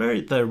what are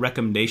the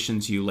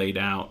recommendations you laid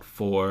out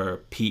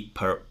for PEEP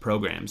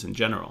programs in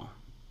general?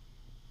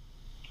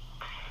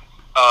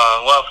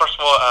 Well, first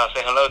of all,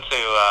 say hello to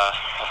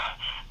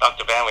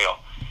Dr. Banville.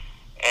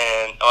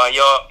 And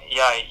your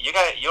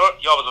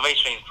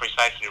observation is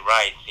precisely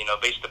right.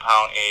 Based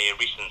upon a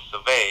recent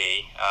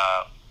survey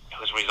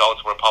whose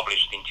results were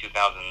published in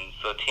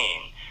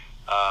 2013,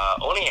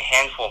 only a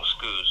handful of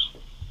schools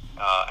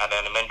at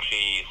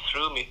elementary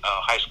through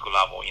high school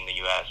level in the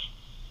U.S.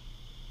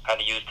 had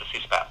used the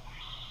CISPAP.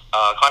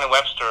 Connie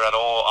Webster et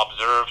al.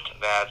 Observed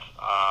that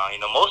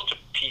most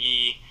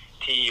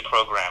PE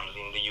programs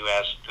in the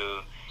U.S.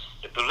 do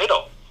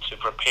little to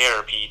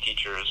prepare PE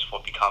teachers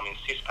for becoming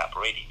CISPAP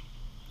ready.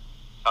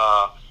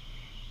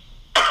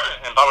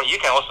 And Barbara, you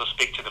can also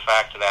speak to the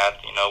fact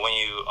that when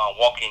you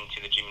walk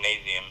into the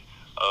gymnasium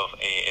of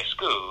a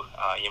school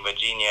in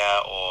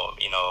Virginia or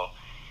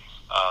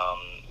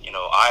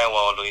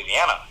Iowa or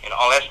Louisiana,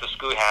 unless the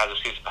school has a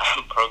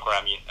CISPAP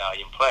program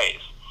in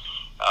place,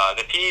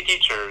 the PE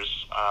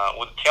teachers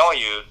would tell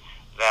you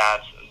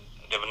that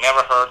they've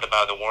never heard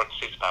about the word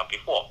CISPAP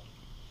before.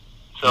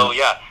 So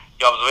your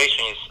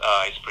observation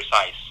is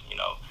precise.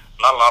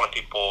 Not a lot of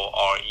people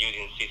are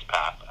using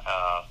CISPAP,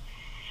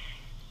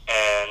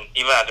 and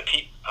even at the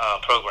PEEP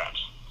programs.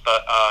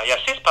 But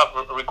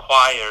CISPAP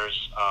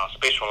requires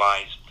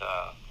specialized,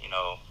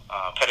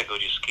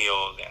 pedagogy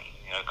skills and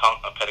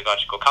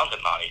pedagogical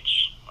content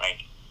knowledge, right?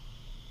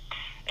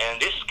 And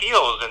these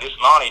skills and this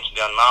knowledge,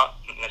 they are not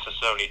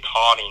necessarily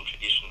taught in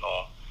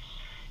traditional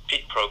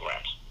PEEP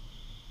programs.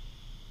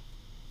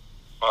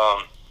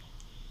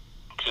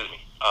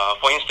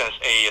 For instance,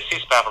 a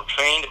CISPAP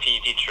trained PE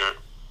teacher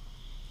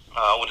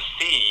would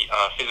see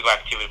physical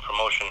activity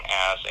promotion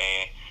as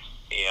a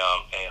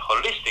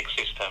holistic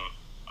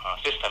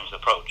systems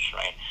approach,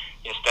 right?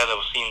 Instead of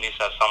seeing this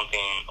as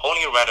something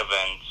only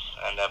relevant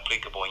and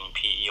applicable in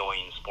PE or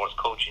in sports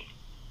coaching.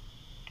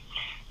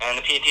 And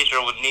the PE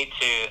teacher would need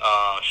to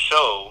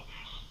show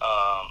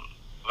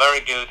very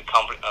good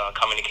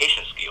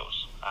communication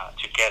skills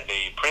to get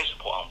the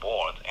principal on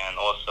board, and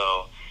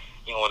also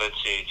in order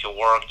to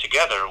work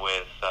together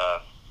with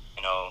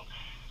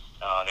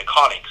their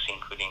colleagues,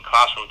 including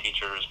classroom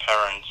teachers,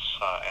 parents,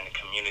 and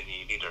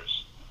community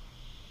leaders.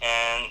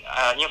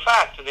 And in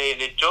fact,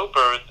 the Joe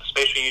Bird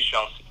special issue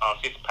on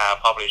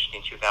CISPAP published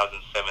in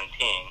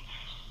 2017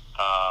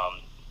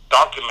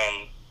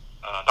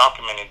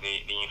 documented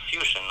the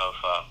infusion of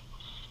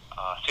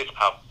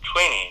CISPAP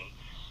training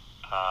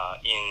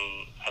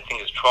in, I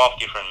think it's 12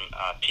 different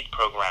PEEP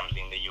programs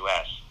in the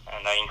U.S.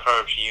 And I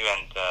encourage you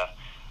and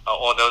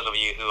all those of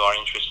you who are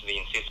interested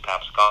in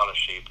CISPAP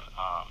scholarship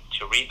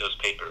to read those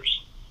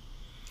papers.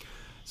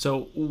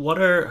 So what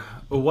are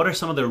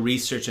some of the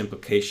research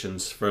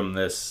implications from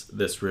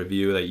this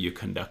review that you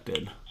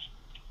conducted?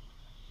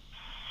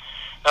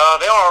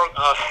 There are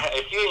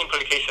a few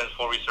implications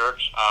for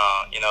research.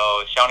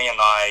 Xiaoli and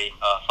I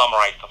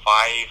summarized 5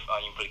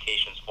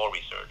 implications for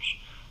research,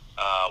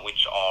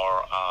 which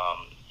are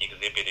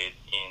exhibited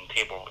in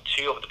Table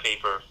 2 of the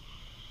paper.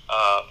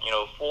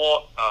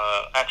 Four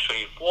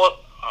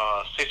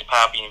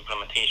CISPAP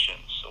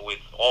implementations with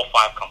all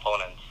 5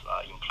 components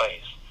in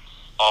place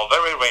are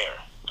very rare.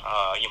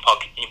 In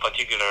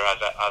particular,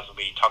 as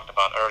we talked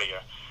about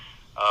earlier,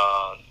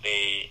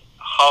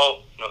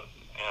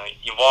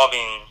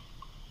 involving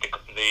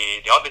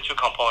the other 2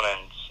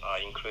 components,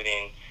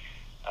 including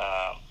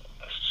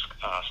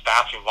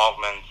staff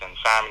involvement and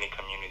family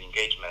community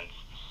engagements,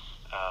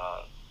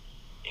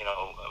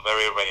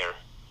 very rare.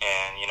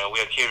 And we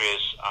are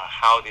curious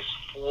how this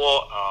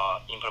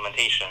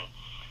implementation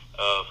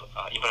of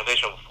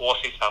 4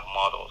 CISPAP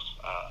models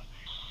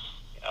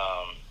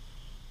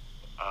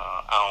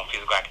on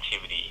physical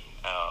activity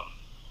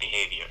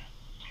behavior.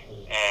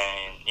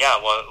 And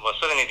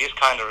certainly this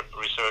kind of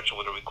research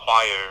would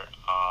require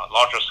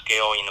larger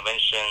scale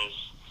interventions,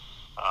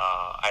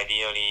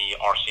 ideally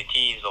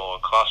RCTs or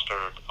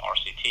clustered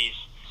RCTs,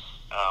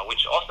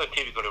 which also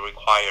typically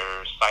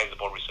require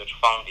sizable research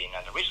funding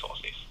and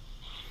resources.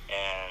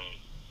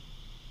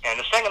 And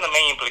the second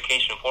main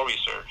implication for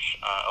research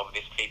of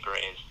this paper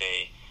is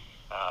the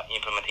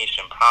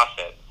implementation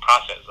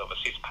process of a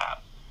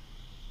CISPAP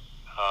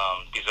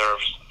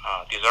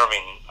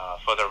deserving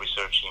further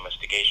research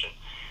investigation.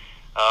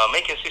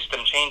 Making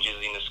system changes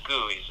in the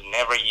school is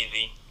never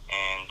easy,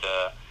 and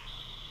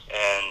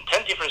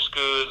 10 different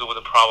schools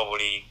would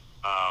probably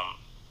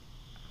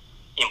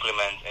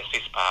implement a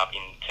CISPAP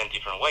in 10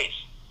 different ways,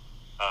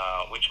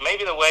 which may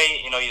be the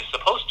way it's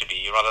supposed to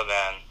be, rather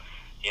than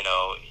you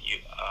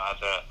as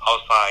a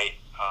outside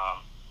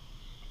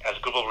as a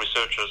group of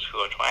researchers who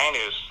are trying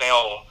to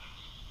sell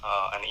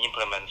and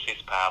implement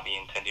CISPAP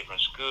in 10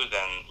 different schools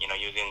and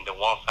using the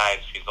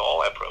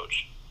one-size-fits-all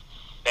approach.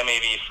 They may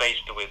be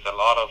faced with a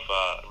lot of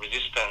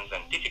resistance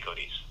and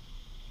difficulties.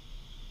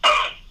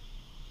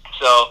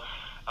 So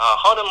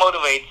how to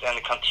motivate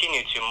and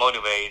continue to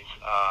motivate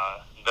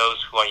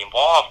those who are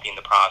involved in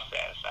the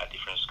process at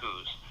different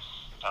schools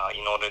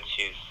in order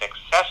to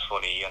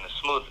successfully and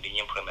smoothly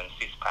implement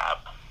CISPAP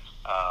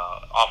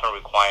often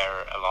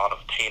require a lot of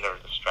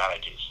tailored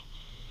strategies.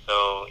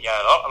 So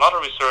a lot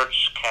of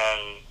research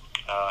can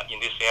in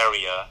this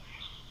area.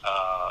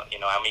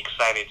 I'm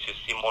excited to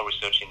see more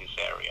research in this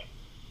area.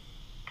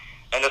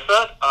 And the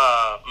third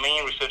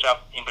main research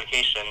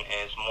implication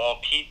is more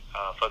PED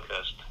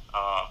focused.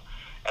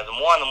 As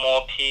more and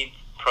more PED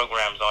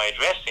programs are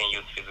addressing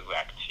youth physical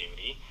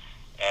activity,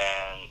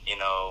 and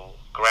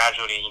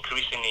gradually,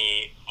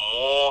 increasingly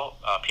more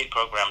PED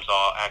programs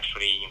are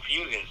actually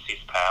infusing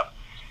CISPAP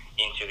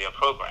into their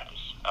programs.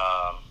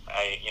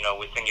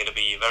 We think it'll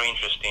be very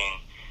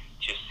interesting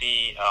to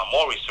see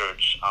more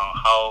research on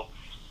how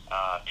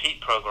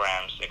PED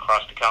programs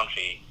across the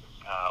country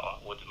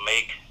would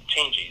make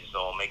changes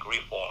or make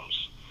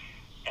reforms,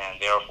 and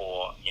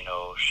therefore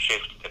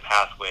shift the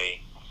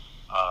pathway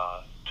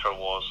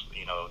towards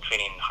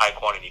training high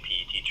quality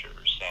PE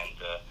teachers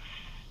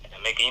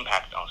and make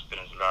impact on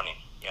students' learning.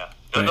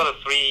 Those are the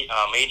 3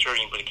 major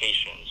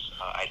implications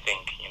I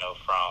think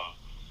from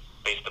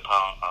based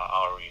upon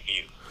our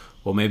review.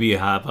 Well, maybe you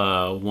have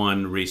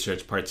one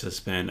research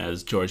participant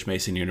as George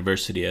Mason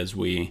University as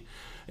we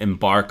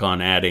embark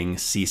on adding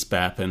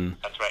CISPAP, and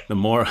that's right. The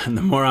more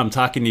I'm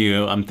talking to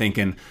you, I'm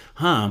thinking,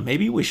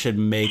 maybe we should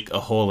make a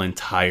whole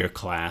entire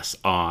class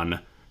on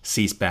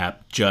CISPAP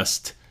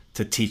just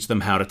to teach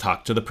them how to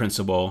talk to the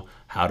principal,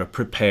 how to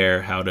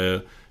prepare, how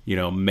to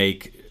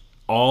make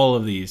all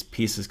of these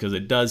pieces, because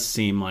it does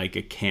seem like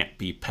it can't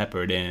be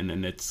peppered in,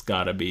 and it's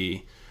got to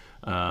be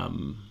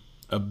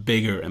a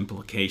bigger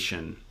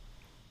implication.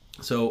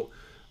 So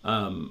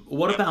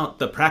what about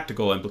the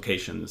practical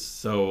implications?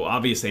 So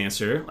obvious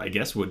answer, I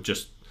guess, would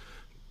just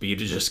be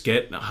to just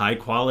get high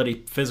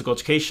quality physical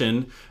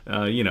education,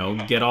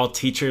 get all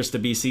teachers to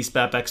be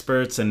CISPAP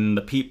experts and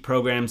the PEEP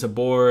programs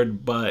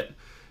aboard. But,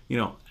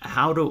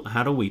 how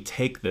do we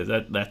take this?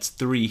 That's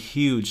 3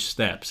 huge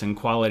steps in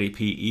quality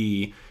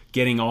PE,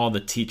 getting all the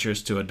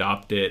teachers to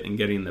adopt it and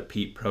getting the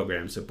PEEP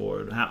programs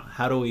aboard.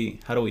 How do we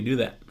do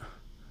that?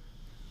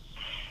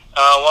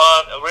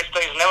 Risto,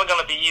 is never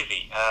going to be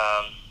easy.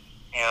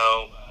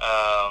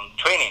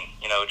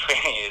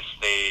 Training is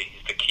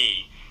the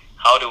key.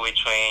 How do we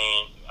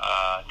train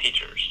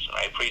teachers,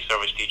 right?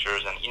 Pre-service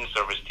teachers and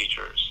in-service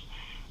teachers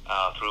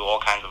through all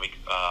kinds of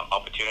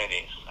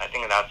opportunities. I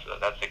think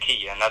that's the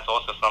key, and that's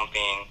also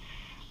something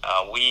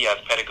we as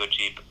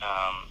pedagogy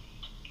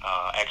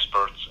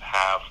experts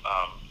have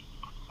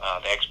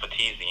the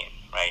expertise in,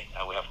 right?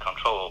 We have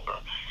control over.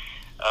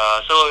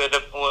 So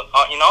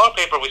in our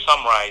paper, we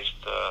summarized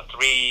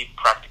 3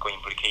 practical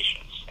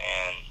implications.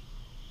 And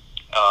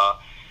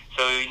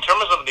so in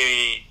terms of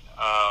the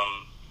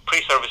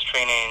pre-service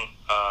training,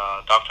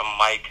 Dr.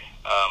 Mike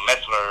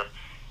Metzler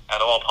et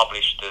al.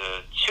 Published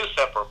 2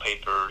 separate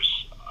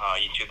papers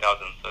in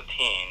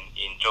 2013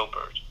 in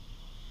Joubert.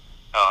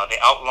 They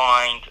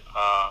outlined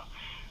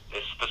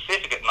the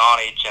specific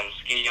knowledge and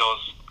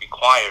skills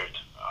required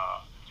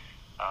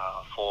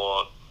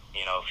for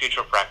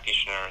future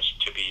practitioners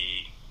to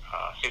be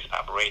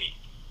CISPAP ready.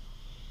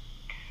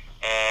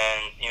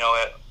 And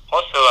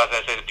also, as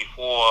I said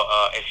before,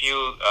 a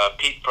few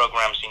PEEP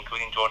programs,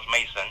 including George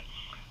Mason,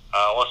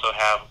 also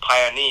have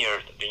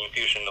pioneered the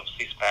infusion of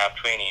CSPAP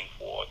training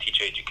for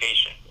teacher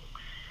education.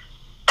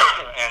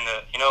 And,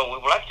 we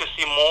would like to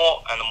see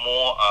more and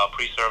more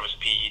pre-service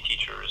PE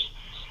teachers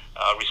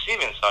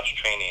receiving such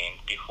training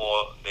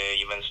before they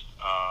even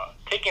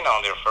taking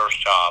on their first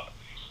job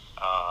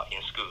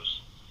in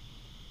schools.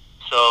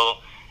 So,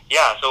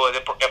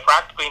 the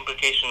practical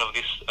implication of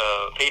this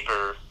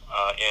paper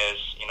is,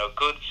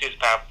 good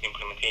CSPAP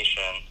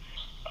implementation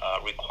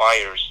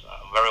requires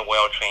very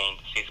well-trained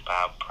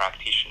CSPAP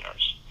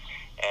practitioners.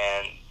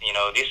 And,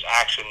 this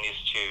action is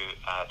to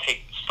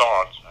take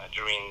start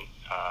during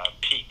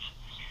PEAT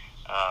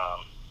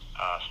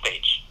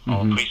stage,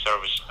 or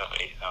pre-service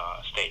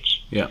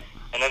stage. Yeah.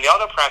 And then the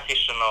other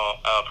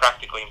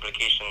practical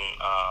implication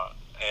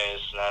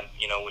is that,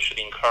 we should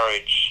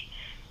encourage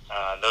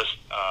those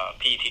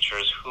PE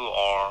teachers who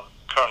are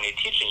currently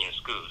teaching in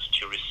schools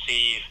to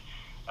receive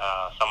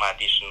some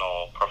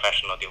additional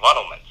professional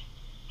development,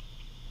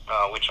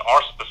 which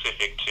are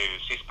specific to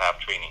CSPAP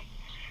training.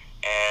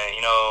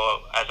 And,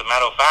 as a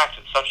matter of fact,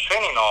 such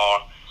training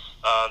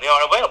they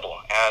are available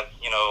at,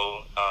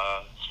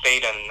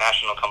 state and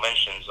national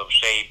conventions of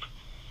SHAPE,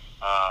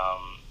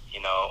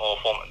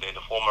 or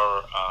the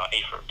former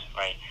AFERT,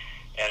 right?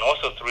 And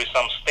also through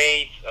some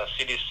state,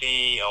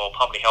 CDC, or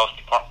public health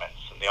departments.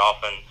 They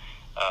often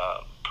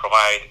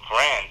provide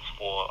grants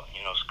for,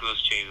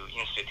 schools to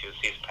institute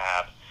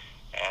CSPAP,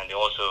 and they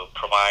also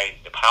provide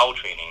the PAL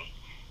training,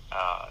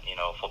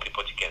 for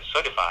people to get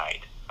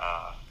certified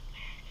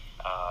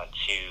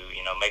to,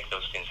 make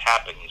those things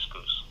happen in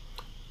schools.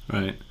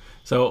 Right.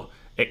 So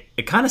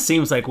it kind of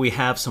seems like we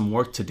have some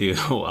work to do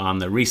on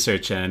the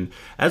research end,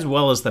 as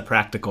well as the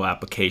practical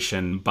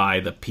application by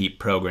the PEAT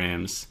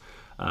programs.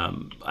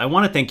 I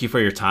want to thank you for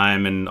your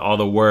time and all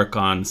the work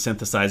on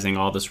synthesizing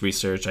all this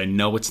research. I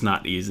know it's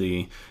not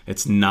easy.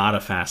 It's not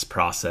a fast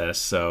process.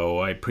 So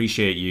I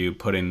appreciate you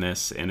putting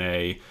this in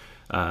a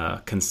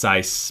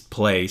concise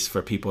place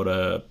for people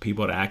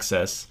to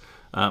access.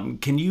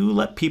 Can you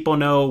let people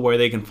know where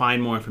they can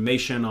find more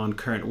information on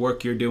current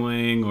work you're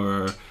doing,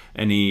 or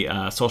any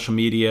social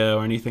media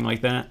or anything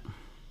like that?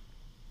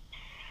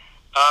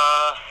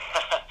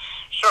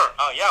 Sure.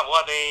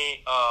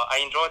 I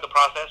enjoyed the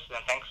process,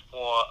 and thanks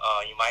for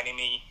inviting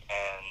me,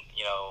 and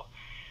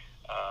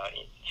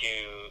to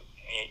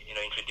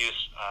introduce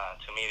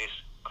to me this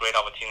great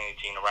opportunity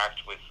to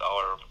interact with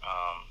our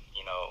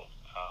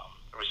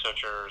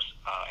researchers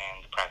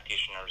and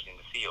practitioners in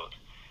the field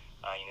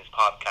in this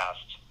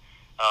podcast.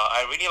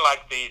 I really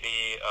like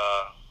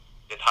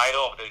the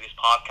title of this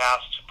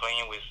podcast,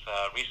 Playing with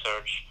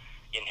Research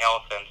in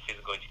Health and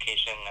Physical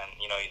Education, and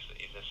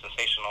it's a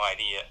sensational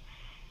idea.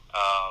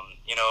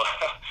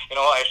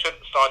 I should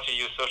start to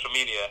use social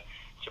media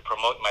to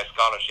promote my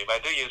scholarship. I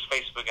do use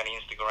Facebook and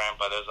Instagram,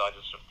 but those are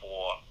just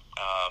for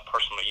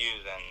personal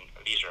use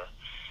and leisure.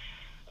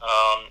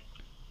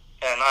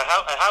 And I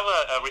have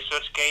a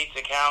ResearchGate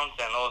account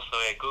and also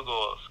a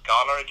Google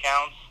Scholar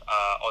account.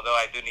 Although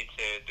I do need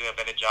to do a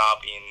better job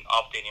in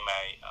updating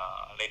my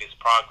latest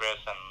progress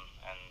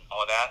and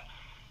all that.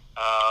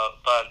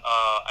 But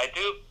I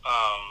do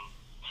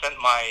send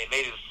my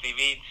latest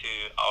CV to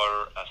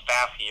our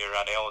staff here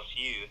at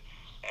LSU,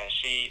 and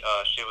she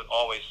would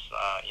always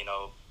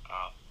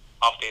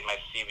update my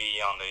CV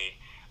on the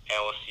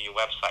LSU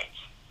website.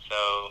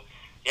 So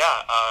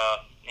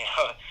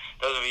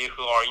those of you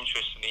who are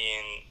interested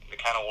in the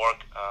kind of work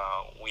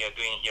we are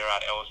doing here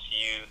at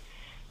LSU,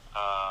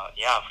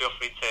 feel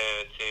free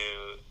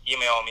to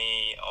email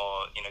me,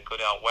 or go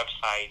to our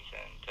website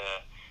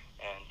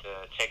and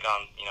take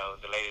on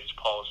the latest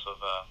pulse of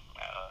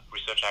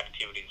research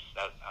activities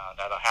that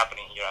are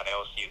happening here at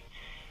LSU.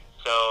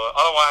 So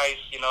otherwise,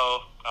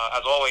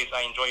 as always,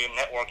 I enjoy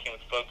networking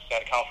with folks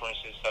at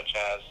conferences such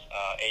as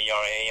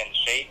AERA and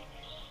SHAPE,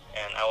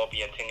 and I will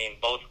be attending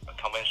both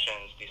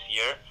conventions this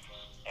year.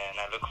 And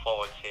I look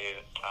forward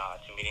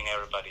to meeting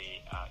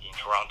everybody in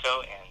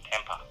Toronto and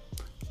Tampa.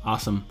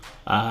 Awesome.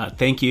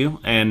 Thank you.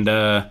 And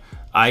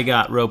I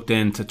got roped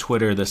into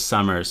Twitter this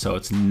summer, so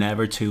it's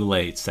never too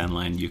late,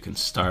 Sen-Lin. You can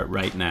start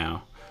right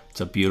now. It's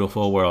a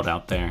beautiful world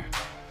out there.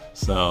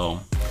 So,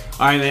 all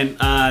right, man.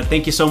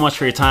 Thank you so much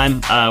for your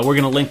time. We're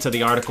going to link to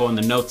the article in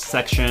the notes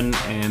section,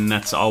 and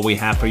that's all we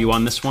have for you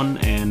on this one.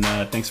 And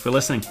thanks for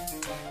listening.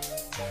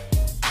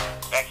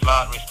 Thanks a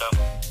lot, Risto.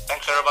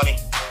 Thanks,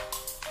 everybody.